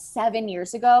know, 7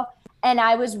 years ago. And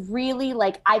I was really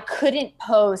like, I couldn't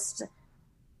post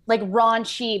like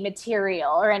raunchy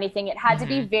material or anything. It had to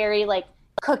be Mm-hmm. very like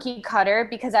cookie cutter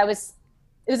because it was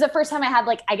the first time I had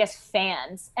like, I guess,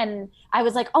 fans. And I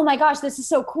was like, oh my gosh, this is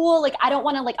so cool. Like, I don't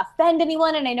want to like offend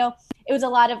anyone. And I know it was a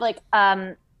lot of like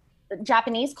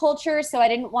Japanese culture. So I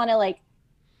didn't want to like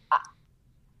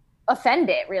offend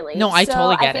it really. No, I So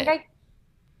totally I get think it.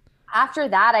 after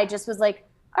that, I just was like,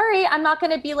 all right, I'm not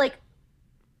going to be like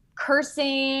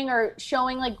cursing or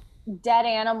showing like dead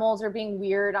animals or being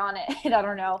weird on it. I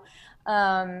don't know.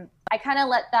 I kind of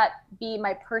let that be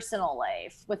my personal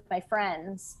life with my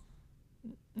friends.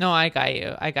 No, I got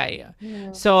you. I got you.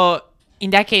 Mm. So in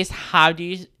that case, how do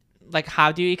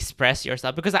you express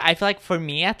yourself? Because I feel like for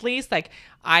me at least, like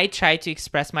I try to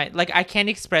express my like I can't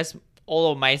express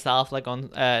all of myself like on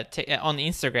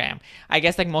Instagram. I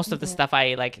guess like most of the Mm-hmm. stuff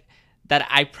I like that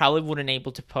I probably wouldn't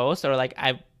able to post or like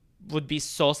I would be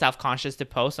so self conscious to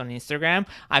post on Instagram.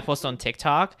 I post on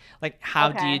TikTok. Like how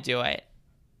do you Okay. do it?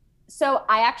 So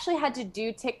I actually had to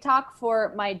do TikTok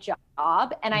for my job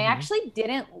and I Mm-hmm. actually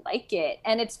didn't like it.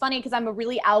 And it's funny because I'm a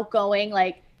really outgoing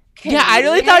like Yeah, I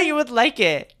really thought comedian. you would like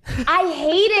it. I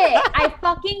hate it. I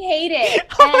fucking hate it.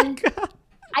 Oh And my god.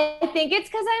 I think it's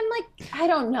because I'm like, I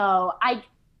don't know.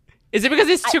 Is it because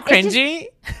it's too It just, cringy?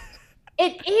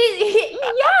 it is,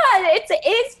 yeah,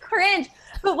 it's cringe.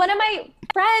 But one of my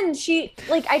friends, she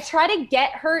like, I try to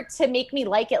get her to make me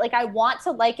like it. Like, I want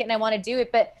to like it and I want to do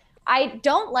it, but I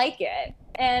don't like it.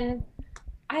 And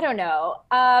I don't know.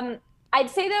 I'd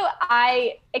say though,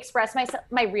 I express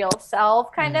my real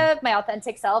self, kind Mm-hmm. of my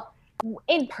authentic self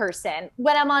in person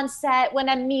when I'm on set, when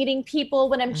I'm meeting people,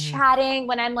 when I'm Mm-hmm. chatting,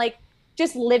 when I'm like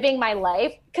just living my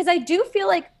life. Cause I do feel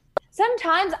like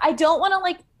sometimes I don't want to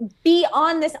like be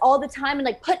on this all the time and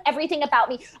like put everything about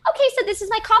me. Okay, so this is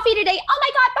my coffee today. Oh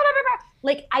my God. Blah, blah, blah, blah.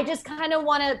 Like I just kind of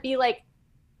want to be like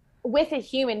with a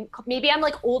human. Maybe I'm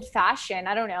like old fashioned.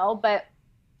 I don't know, but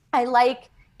I like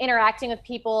interacting with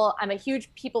people. I'm a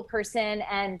huge people person.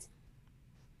 And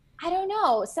I don't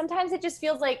know. Sometimes it just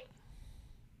feels like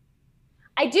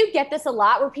I do get this a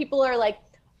lot where people are like,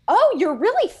 oh, you're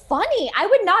really funny. I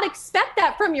would not expect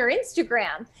that from your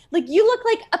Instagram. Like you look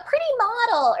like a pretty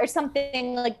model or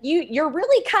something. Like you're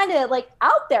really kind of like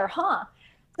out there, huh?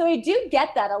 So I do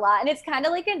get that a lot. And it's kind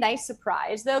of like a nice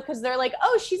surprise though, because they're like,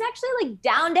 oh, she's actually like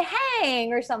down to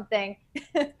hang or something.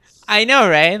 I know,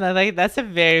 right? Like that's a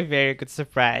very, very good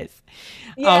surprise.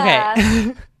 Okay.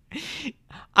 Yeah.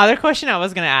 Other question I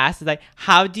was gonna ask is like,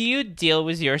 how do you deal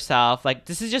with yourself? Like,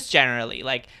 this is just generally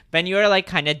like when you're like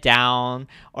kind of down,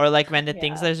 or like when the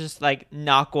things Yeah. are just like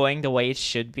not going the way it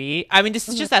should be. I mean, this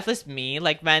is Mhm. just at least me.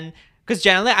 Like when, because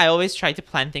generally I always try to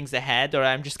plan things ahead, or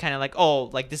I'm just kind of like, oh,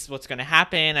 like this is what's gonna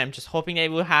happen. I'm just hoping that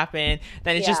it will happen.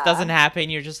 Then it just doesn't Yeah. happen.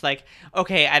 You're just like,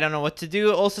 okay, I don't know what to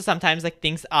do. Also, sometimes like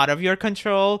things out of your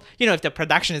control. You know, if the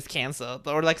production is canceled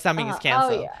or like something is Oh,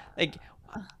 canceled. yeah. Like,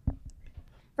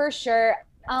 For sure.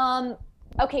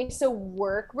 Okay, so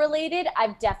work related,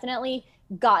 I've definitely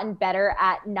gotten better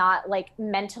at not like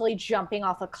mentally jumping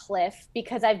off a cliff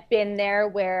because I've been there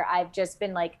where I've just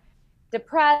been like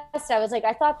depressed. I was like,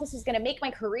 I thought this was gonna make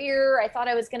my career. I thought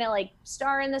I was gonna like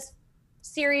star in this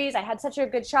series. I had such a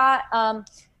good shot.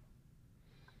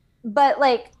 But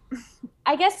like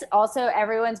I guess also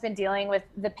everyone's been dealing with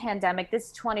the pandemic.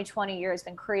 This 2020 year has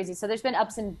been crazy. So there's been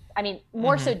ups and I mean,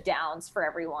 more mm-hmm. so downs for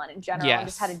everyone in general and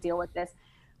just how to Yes. deal with this.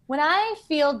 When I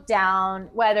feel down,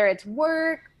 whether it's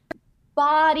work,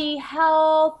 body,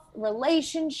 health,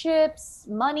 relationships,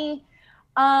 money,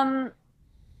 um,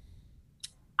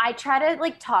 I try to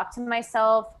like talk to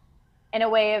myself in a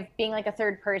way of being like a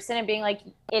third person and being like,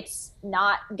 it's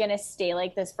not gonna stay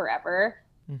like this forever.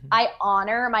 Mm-hmm. I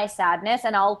honor my sadness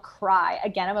and I'll cry.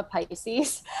 Again, I'm a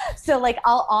Pisces. So like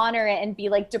I'll honor it and be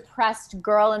like depressed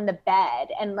girl in the bed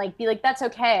and like be like, that's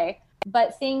okay.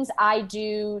 But things I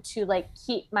do to like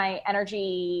keep my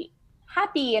energy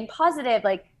happy and positive,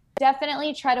 like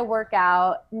definitely try to work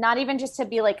out, not even just to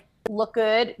be like look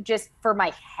good, just for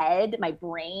my head, my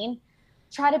brain.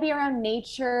 Try to be around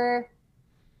nature.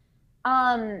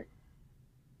 Um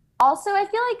Also I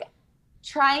feel like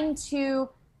trying to,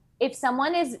 if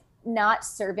someone is not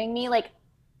serving me, like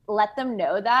let them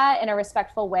know that in a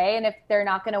respectful way. And if they're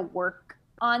not going to work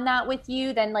on that with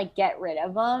you, then like get rid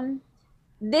of them.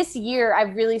 This year,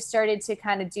 I've really started to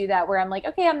kind of do that where I'm like,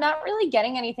 okay, I'm not really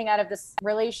getting anything out of this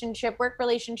relationship, work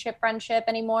relationship, friendship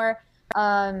anymore.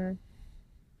 Um,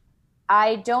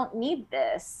 I don't need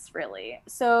this really.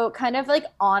 So, kind of like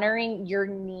honoring your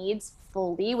needs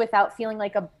fully without feeling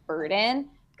like a burden.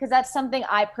 Because that's something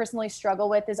I personally struggle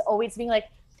with is always being like,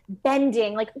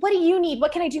 bending like what do you need,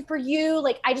 what can I do for you,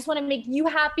 like I just want to make you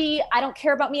happy, I don't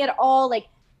care about me at all, like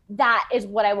that is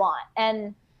what I want.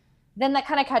 And then that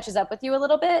kind of catches up with you a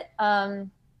little bit.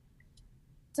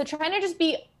 So trying to just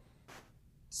be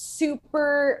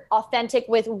super authentic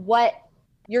with what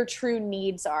your true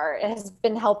needs are has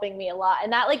been helping me a lot,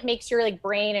 and that like makes your like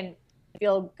brain and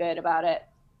feel good about it.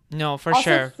 No, for Also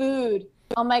sure. food,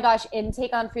 oh my gosh,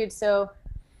 intake on food. So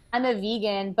I'm a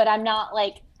vegan, but I'm not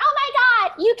like, oh my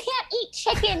God, you can't eat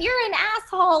chicken. You're an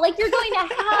asshole. Like you're going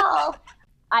to hell.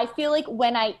 I feel like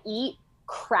when I eat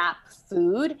crap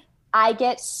food, I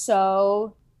get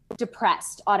so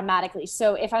depressed automatically.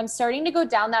 So if I'm starting to go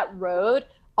down that road,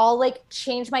 I'll like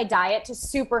change my diet to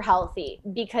super healthy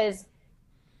because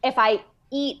if I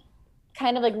eat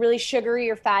kind of like really sugary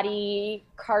or fatty,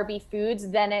 carby foods,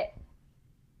 then it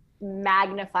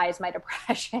magnifies my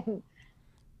depression.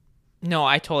 No,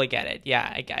 I totally get it.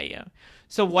 Yeah, I got you.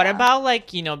 So what Yeah. about like,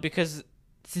 because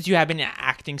since you have been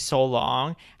acting so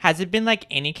long, has it been like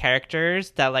any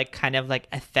characters that like kind of like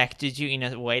affected you in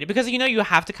a way? Because you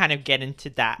have to kind of get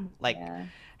into that like Yeah.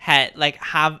 head like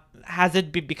have has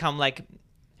it become like,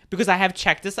 because I have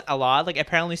checked this a lot, like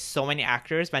apparently so many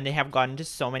actors when they have gotten into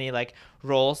so many like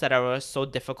roles that are so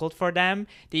difficult for them,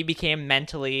 they became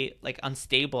mentally like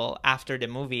unstable after the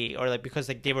movie, or like because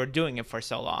like they were doing it for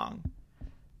so long.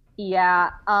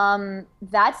 Yeah,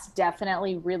 that's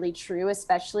definitely really true,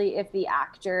 especially if the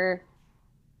actor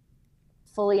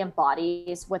fully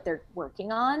embodies what they're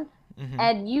working on. Hmm.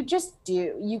 And you just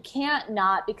do. You can't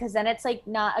not, because then it's like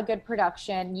not a good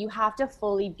production. You have to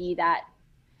fully be that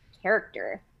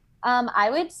character. I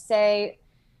would say,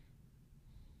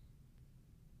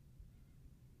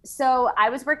 so I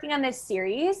was working on this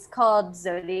series called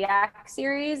Zodiac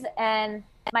series, and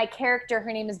my character,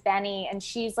 her name is Benny, and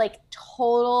she's like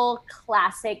total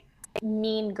classic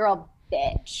mean girl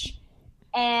bitch.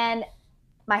 And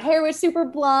my hair was super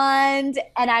blonde,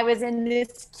 and I was in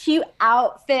this cute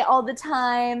outfit all the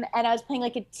time, and I was playing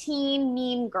like a teen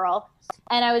mean girl.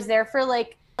 And I was there for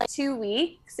like 2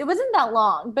 weeks. It wasn't that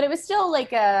long, but it was still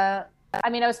like I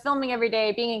mean, I was filming every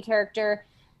day, being in character,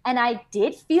 and I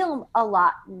did feel a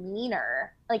lot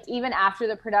meaner. Like even after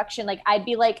the production, like I'd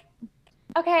be like,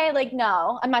 okay, like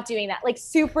no, I'm not doing that. Like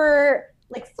super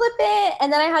like flip it.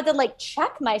 And then I had to like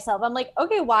check myself. I'm like,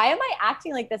 okay, why am I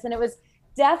acting like this? And it was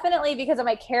definitely because of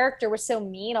my character was so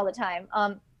mean all the time.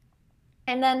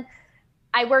 And then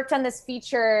I worked on this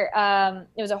feature.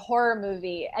 It was a horror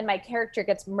movie, and my character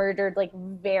gets murdered like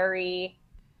very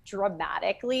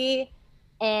dramatically.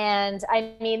 And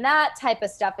I mean, that type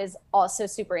of stuff is also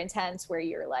super intense where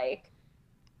you're like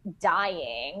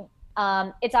dying.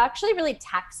 It's actually really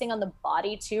taxing on the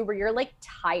body too, where you're like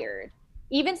tired.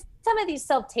 Even some of these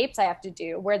self tapes I have to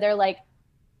do, where they're like,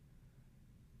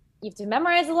 you have to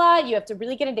memorize a lot, you have to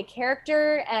really get into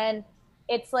character, and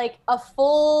it's like a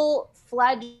full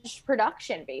fledged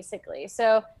production basically.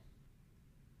 So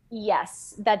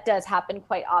yes, that does happen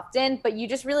quite often, but you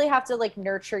just really have to like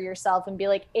nurture yourself and be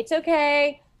like, it's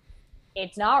okay,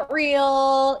 it's not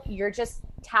real, you're just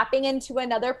tapping into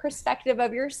another perspective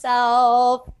of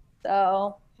yourself.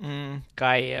 So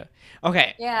Got you.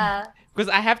 Okay, yeah. because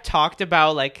I have talked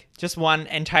about like just one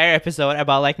entire episode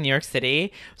about like New York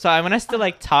City. So I want us to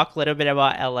like talk a little bit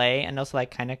about LA and also like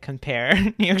kind of compare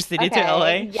New York City to Okay.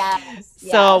 LA. Yes.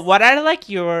 So Yes. what are like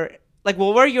your like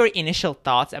what were your initial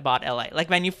thoughts about LA? Like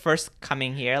when you first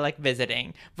coming here, like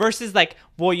visiting versus like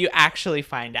what you actually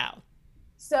find out.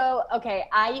 So, okay,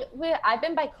 I've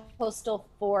been bi-coastal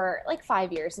for like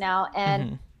 5 years now, and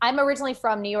Mm-hmm. I'm originally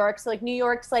from New York. So, like, New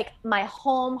York's like my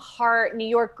home heart, New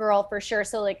York girl for sure.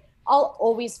 So, like, I'll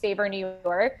always favor New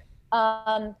York.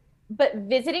 But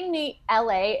visiting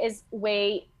LA is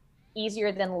way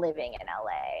easier than living in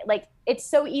LA. Like, it's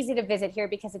so easy to visit here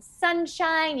because it's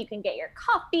sunshine. You can get your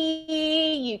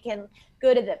coffee. You can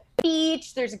go to the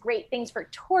beach. There's great things for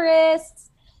tourists.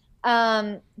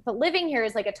 But living here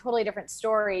is like a totally different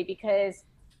story because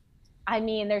I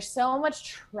mean, there's so much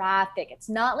traffic. It's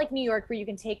not like New York where you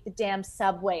can take the damn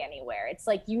subway anywhere. It's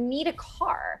like you need a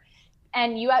car,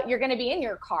 and you're going to be in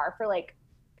your car for like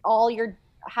all your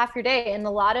half your day. And a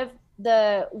lot of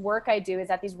the work I do is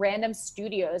at these random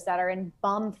studios that are in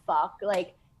bumfuck,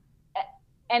 like,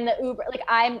 and the Uber. Like,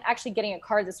 I'm actually getting a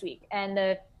car this week, and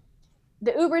the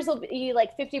Ubers will be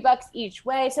like $50 each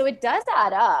way, so it does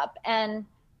add up. And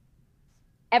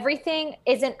everything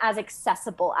isn't as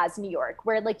accessible as New York,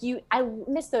 where like I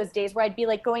miss those days where I'd be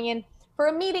like going in for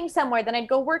a meeting somewhere, then I'd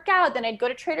go work out, then I'd go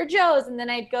to Trader Joe's, and then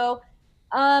I'd go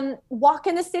walk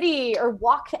in the city or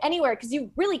walk anywhere because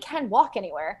you really can walk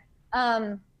anywhere.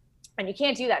 And you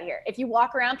can't do that here. If you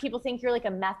walk around, people think you're like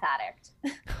a meth addict.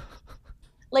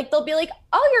 Like they'll be like,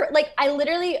 "Oh, you're like." I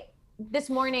literally this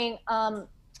morning I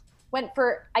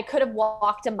could have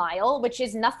walked a mile, which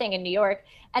is nothing in New York,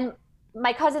 and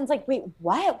my cousin's like, wait,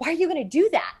 what? Why are you going to do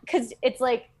that? Because it's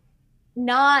like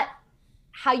not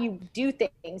how you do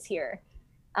things here.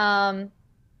 And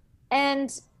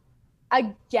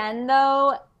again,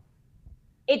 though,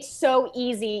 it's so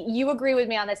easy. You agree with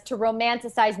me on this to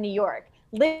romanticize New York.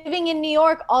 Living in New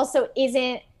York also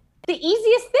isn't the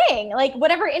easiest thing. Like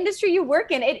whatever industry you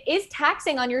work in, it is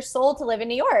taxing on your soul to live in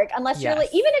New York. Unless you're like,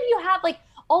 Yes. even if you have like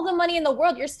all the money in the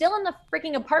world, you're still in the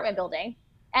freaking apartment building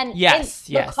and in Yes,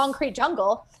 the yes. concrete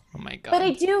jungle. Oh my But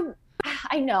god.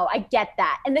 I know, I get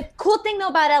that. And the cool thing though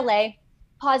about LA,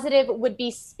 positive would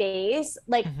be space.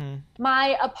 Like Mm-hmm.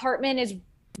 my apartment is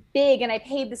big and I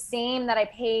paid the same that I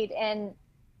paid in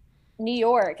New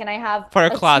York. And I have For a a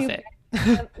two closet.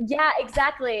 bedroom. Yeah,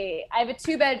 exactly. I have a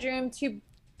 2 bedroom, two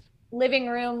living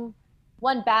room,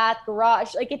 one bath,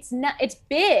 garage. Like it's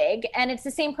big and it's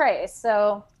the same price.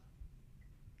 So,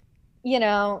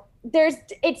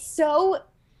 it's so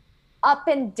up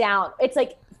and down. It's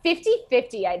like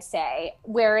 50-50, I'd say,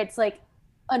 where it's like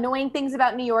annoying things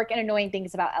about New York and annoying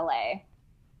things about LA.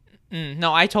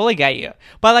 No, I totally get you.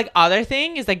 But like other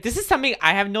thing is like this is something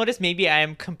I have noticed. Maybe I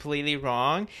am completely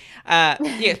wrong.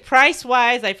 Yeah, price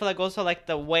wise, I feel like also like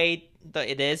the way that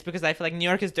it is because I feel like New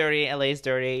York is dirty, LA is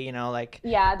dirty. You know, like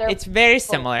Yeah, they're it's very both.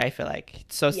 similar. I feel like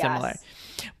it's so similar.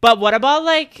 Yes. But what about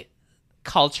like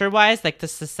culture wise, like the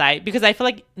society? Because I feel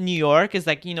like New York is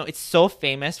like it's so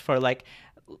famous for like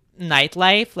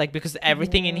nightlife, like because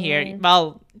everything in here. Mm,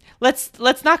 Well, let's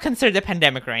not consider the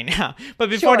pandemic right now, but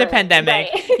before the sure. pandemic,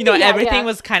 Right. Yeah, everything yeah.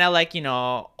 was kind of like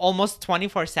almost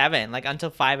 24/7, like until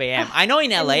 5 a.m. I know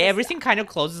in I LA miss everything kind of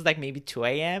closes like maybe 2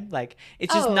 a.m. Like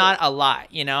it's just Oh, not a lot.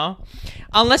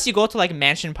 Unless you go to like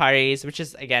mansion parties, which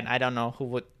is again I don't know who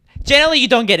would. Generally, you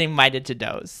don't get invited to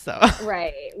those, so.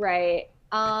 right, right.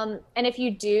 And if you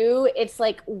do, it's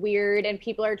like weird and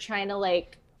people are trying to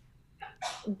like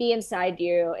be inside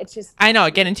you. It's just I know,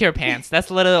 get into your pants.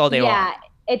 That's literally all they want. yeah,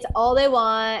 it's all they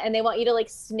want and they want you to like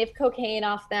sniff cocaine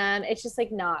off them. It's just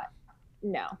like not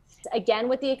no. Again,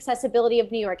 with the accessibility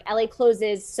of New York, LA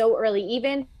closes so early.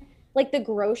 Even like the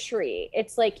grocery,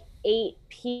 it's like 8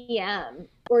 p.m.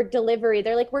 or delivery.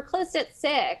 They're like, we're closed at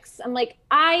 6. I'm like,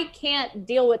 I can't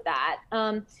deal with that.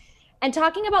 And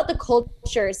talking about the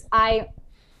cultures, I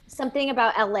something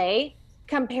about LA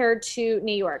compared to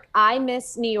New York. I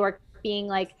miss New York being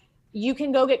like, you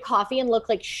can go get coffee and look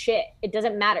like shit. It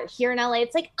doesn't matter. Here in LA,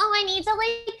 it's like, oh, I need to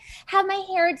like have my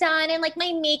hair done and like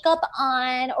my makeup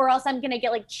on, or else I'm gonna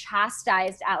get like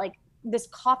chastised at like this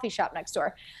coffee shop next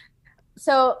door.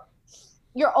 So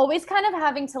you're always kind of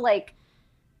having to like,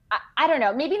 I don't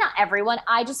know, maybe not everyone.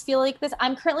 I just feel like this.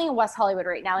 I'm currently in West Hollywood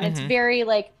right now, and it's very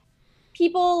like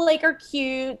people like are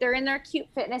cute. They're in their cute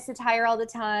fitness attire all the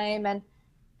time and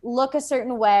look a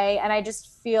certain way. And I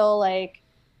just feel like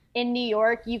in New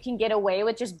York, you can get away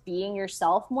with just being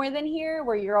yourself more than here,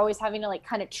 where you're always having to like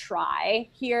kind of try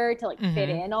here to like fit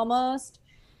in almost.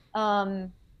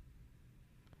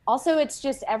 Also, it's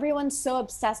just everyone's so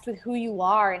obsessed with who you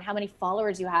are and how many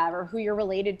followers you have or who you're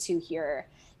related to here.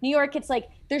 New York, it's like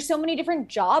there's so many different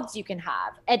jobs you can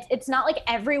have. It's not like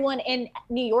everyone in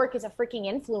New York is a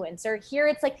freaking influencer. Here,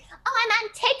 it's like, oh, I'm on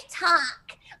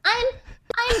TikTok. I'm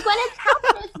Gwyneth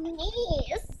Paltrow's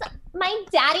niece. My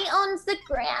daddy owns the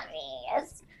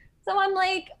Grammys. So I'm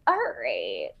like, all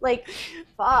right, like,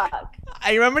 fuck.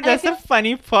 I remember that's the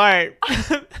funny part.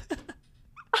 Like,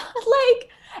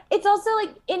 it's also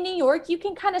like in New York, you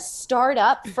can kind of start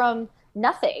up from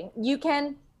nothing. You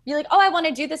can be like, oh, I want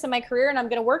to do this in my career and I'm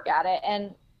going to work at it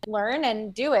and learn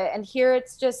and do it. And here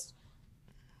it's just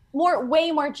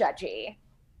way more judgy.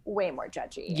 Way more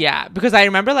judgy. Yeah, because I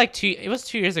remember like it was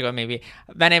 2 years ago maybe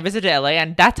when I visited LA,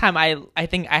 and that time I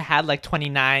think I had like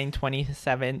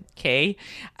 27K,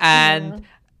 and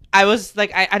I was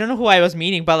like, I don't know who I was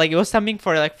meeting, but like it was something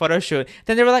for like photo shoot.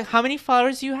 Then they were like, how many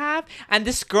followers do you have? And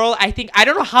this girl, I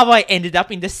don't know how I ended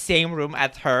up in the same room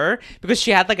as her, because she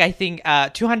had like, I think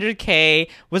 200K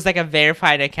was like a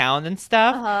verified account and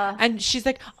stuff. And she's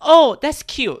like, oh, that's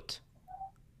cute.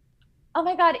 Oh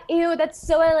my God, ew, that's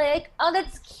so like, oh,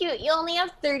 that's cute. You only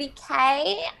have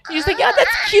 30K? You're like, yeah,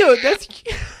 that's cute. That's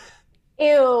cute.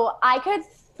 Ew, I could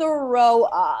throw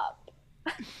up.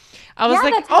 I was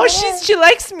like, oh, she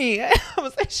likes me. I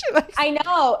was like, she likes me.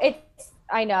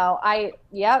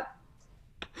 Yep.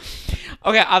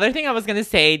 Okay, other thing I was going to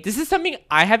say, this is something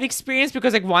I have experienced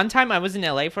because like one time I was in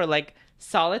LA for like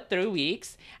solid 3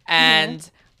 weeks,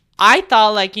 and I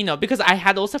thought like, because I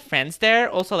had also friends there,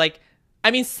 also like, I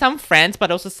mean, some friends,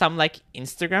 but also some like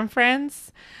Instagram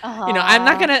friends. I'm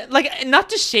not gonna like,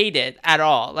 not to shade it at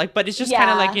all, like, but it's just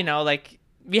kind of like, like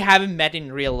we haven't met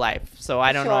in real life, so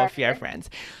I don't know if we are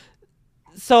friends.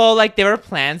 So like there were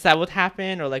plans that would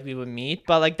happen or like we would meet,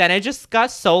 but like then it just got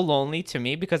so lonely to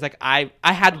me because like I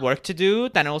had work to do,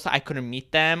 then also I couldn't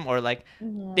meet them, or like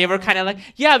they were kind of like,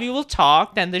 yeah, we will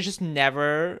talk, then they just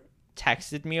never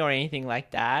texted me or anything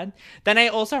like that. Then I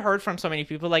also heard from so many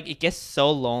people like it gets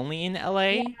so lonely in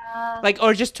LA, like,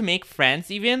 or just to make friends.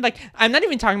 Even like, I'm not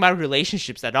even talking about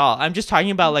relationships at all, I'm just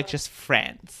talking about like just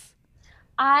friends.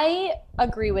 I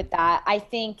agree with that. I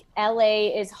think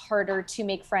LA is harder to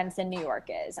make friends than New York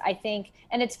is. I think,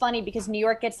 and it's funny because New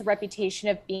York gets the reputation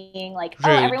of being like, rude.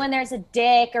 Oh, everyone there's a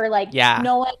dick, or like,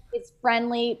 no one is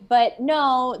friendly. But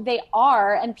no, they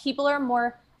are, and people are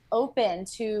more open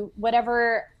to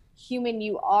whatever human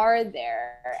you are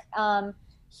there.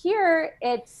 Here,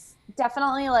 it's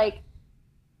definitely like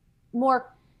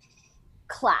more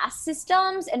class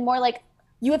systems and more like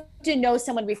you have to know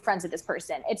someone to be friends with this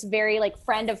person. It's very like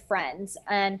friend of friends,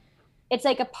 and it's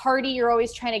like a party you're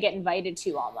always trying to get invited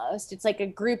to almost. It's like a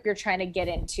group you're trying to get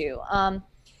into.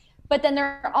 But then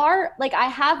there are like, I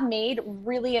have made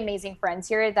really amazing friends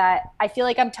here that I feel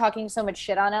like I'm talking so much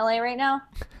shit on LA right now,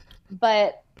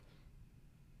 but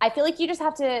I feel like you just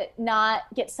have to not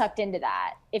get sucked into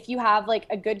that. If you have like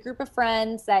a good group of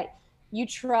friends that you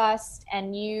trust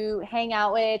and you hang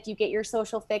out with, you get your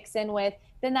social fix in with,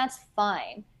 then that's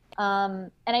fine.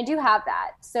 And I do have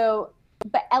that. So,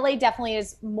 but LA definitely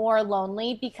is more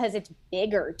lonely because it's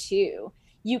bigger too.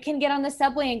 You can get on the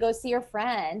subway and go see your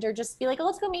friend, or just be like, oh,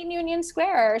 let's go meet in Union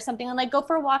Square or something, and like go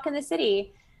for a walk in the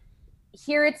city.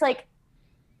 Here it's like,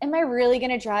 am I really going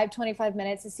to drive 25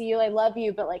 minutes to see you? I love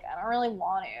you, but like, I don't really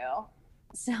want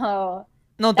to. So.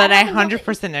 No, that I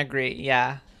 100% agree.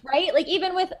 Yeah. Right? Like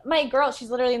even with my girl,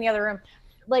 she's literally in the other room.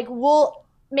 Like we'll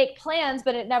make plans,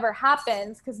 but it never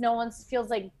happens because no one feels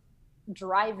like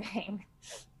driving.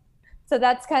 So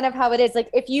that's kind of how it is. Like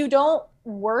if you don't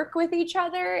work with each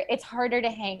other, it's harder to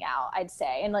hang out, I'd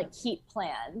say, and like keep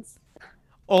plans.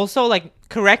 Also, like,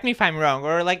 correct me if I'm wrong,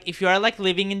 or like if you are like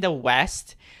living in the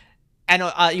West and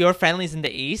your family's in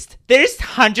the East, there's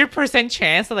 100%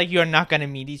 chance that like you're not gonna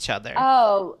meet each other.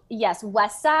 Oh yes,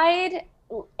 West Side.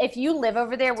 If you live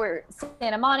over there, where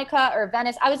Santa Monica or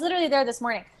Venice, I was literally there this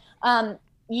morning.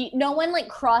 No one like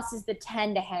crosses the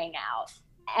 10 to hang out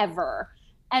ever.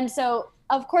 And so,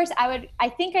 of course, I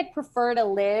think I'd prefer to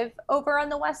live over on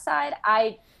the west side.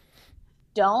 I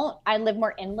don't. I live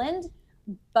more inland,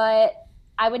 but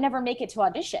I would never make it to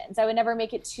auditions. I would never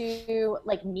make it to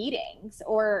like meetings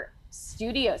or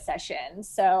studio sessions.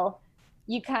 So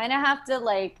you kind of have to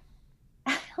like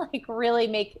like really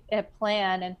make a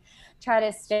plan and try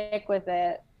to stick with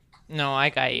it. No, I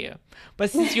got you.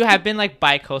 But since you have been like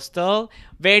bi-coastal,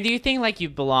 where do you think like you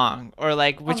belong? Or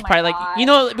like Oh which my part, like, you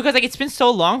god. know, because like it's been so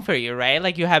long for you, right?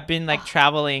 Like you have been like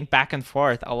traveling back and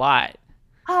forth a lot.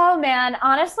 Oh man,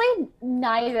 honestly,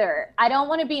 neither. I don't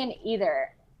want to be in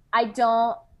either. I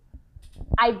don't.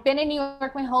 I've been in New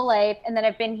York my whole life, and then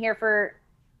I've been here for,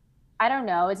 I don't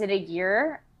know, is it a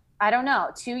year? I don't know,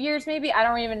 2 years maybe? I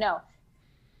don't even know.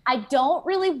 I don't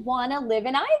really want to live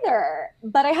in either,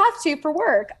 but I have to for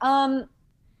work.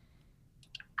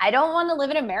 I don't want to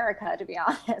live in America, to be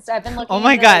honest. I've been Oh looking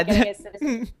my into like God. getting a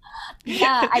citizen.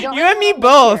 Yeah, I don't You really and me want to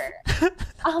live both. here.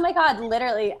 Oh my God,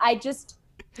 literally. I just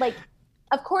like,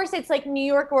 of course, it's like New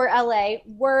York or LA,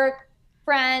 work,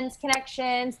 friends,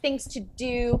 connections, things to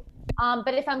do.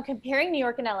 But if I'm comparing New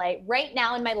York and LA, right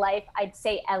now in my life, I'd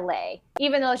say LA,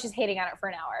 even though it's just hating on it for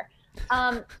an hour.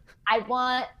 I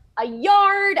want a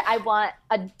yard. I want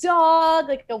a dog,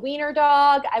 like a wiener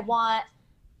dog.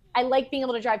 I like being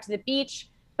able to drive to the beach.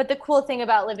 But the cool thing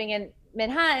about living in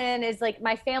Manhattan is like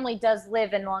my family does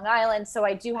live in Long Island. So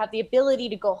I do have the ability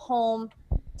to go home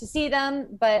to see them.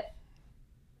 But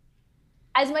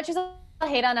as much as I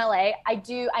hate on LA, I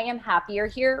am happier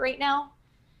here right now.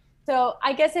 So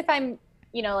I guess if I'm,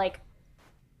 like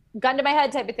gun to my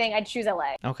head type of thing, I'd choose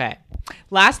LA. Okay.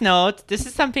 Last note, this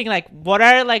is something like, what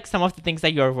are like some of the things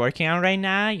that you're working on right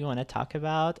now you want to talk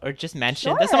about or just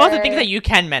mention? There's some of the things Sure. that you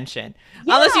can mention,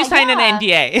 Yeah, unless you sign an yeah.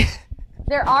 NDA.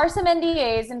 There are some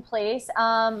NDAs in place,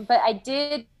 but I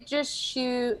did just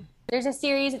shoot. There's a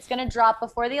series. It's going to drop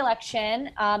before the election.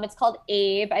 It's called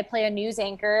Abe. I play a news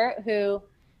anchor who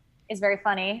is very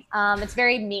funny. It's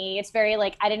very me. It's very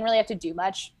like I didn't really have to do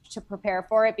much to prepare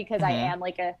for it because I am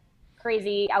like a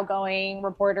crazy outgoing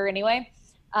reporter anyway.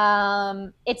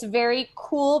 It's very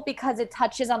cool because it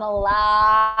touches on a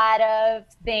lot of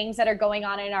things that are going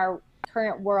on in our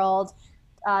current world.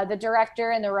 The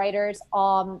director and the writers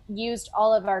used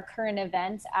all of our current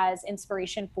events as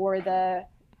inspiration for the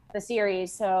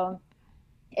series. So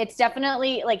it's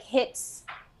definitely like hits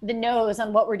the nose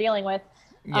on what we're dealing with.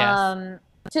 Yes.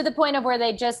 To the point of where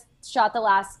they just shot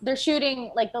they're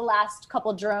shooting like the last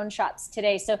couple drone shots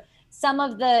today. So some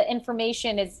of the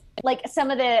information is like some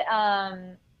of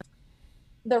the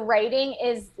writing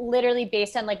is literally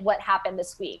based on like what happened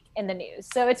this week in the news.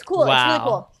 So it's cool. It's really Wow.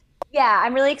 cool. Yeah,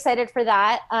 I'm really excited for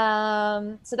that.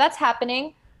 So that's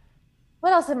happening.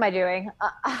 What else am I doing?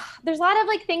 There's a lot of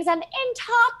like things I'm in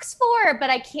talks for, but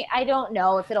I don't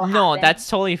know if it'll No, happen. that's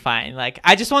totally fine. Like,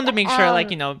 I just wanted to make sure,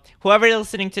 like, Um, whoever is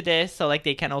listening to this, so like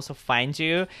they can also find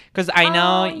you, because I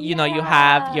know, oh you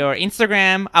have yeah. your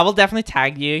Instagram. I will definitely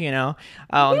tag you,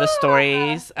 on the Yeah.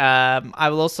 stories. I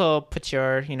will also put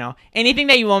your, anything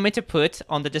that you want me to put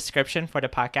on the description for the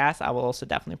podcast. I will also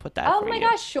definitely put that Oh for my you.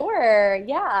 gosh, sure.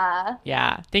 Yeah.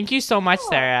 Yeah, thank you so much, Cool.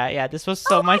 Sarah. Yeah, this was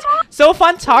Oh my so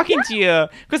fun God. talking to you.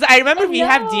 Because I remember I we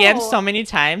have DM'd so know. many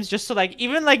times just to like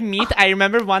even like meet. I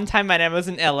remember one time when I was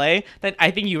in LA that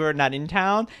I think you were not in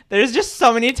town. There's just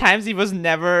so many times it was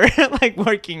never like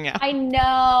working out. I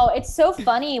know. It's so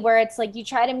funny where it's like you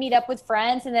try to meet up with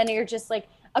friends and then you're just like,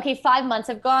 okay, 5 months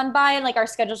have gone by and like our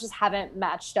schedules just haven't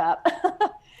matched up.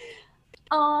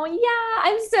 Oh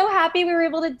yeah, I'm so happy we were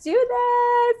able to do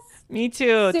this. Me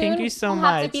too. Thank you Soon so we'll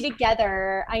have to be much.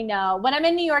 together. I know. When I'm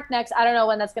in New York next, I don't know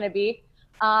when that's gonna be.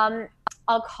 Um,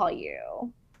 I'll call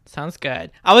you. Sounds good.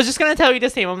 I was just gonna tell you the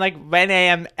same. I'm like, when I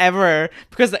am ever,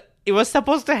 because it was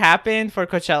supposed to happen for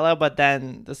Coachella, but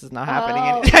then this is not happening Oh,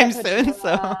 yeah, anytime soon.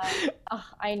 So Coachella. Oh,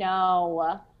 I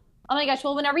know. Oh my gosh.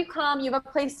 Well, whenever you come, you have a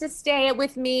place to stay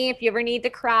with me if you ever need to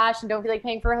crash and don't feel like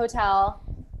paying for a hotel.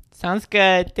 sounds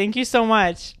good. Thank you so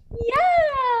much.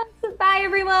 Yes. Bye,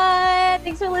 everyone.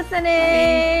 Thanks for Bye.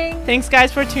 listening. Thanks,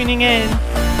 guys, for tuning in.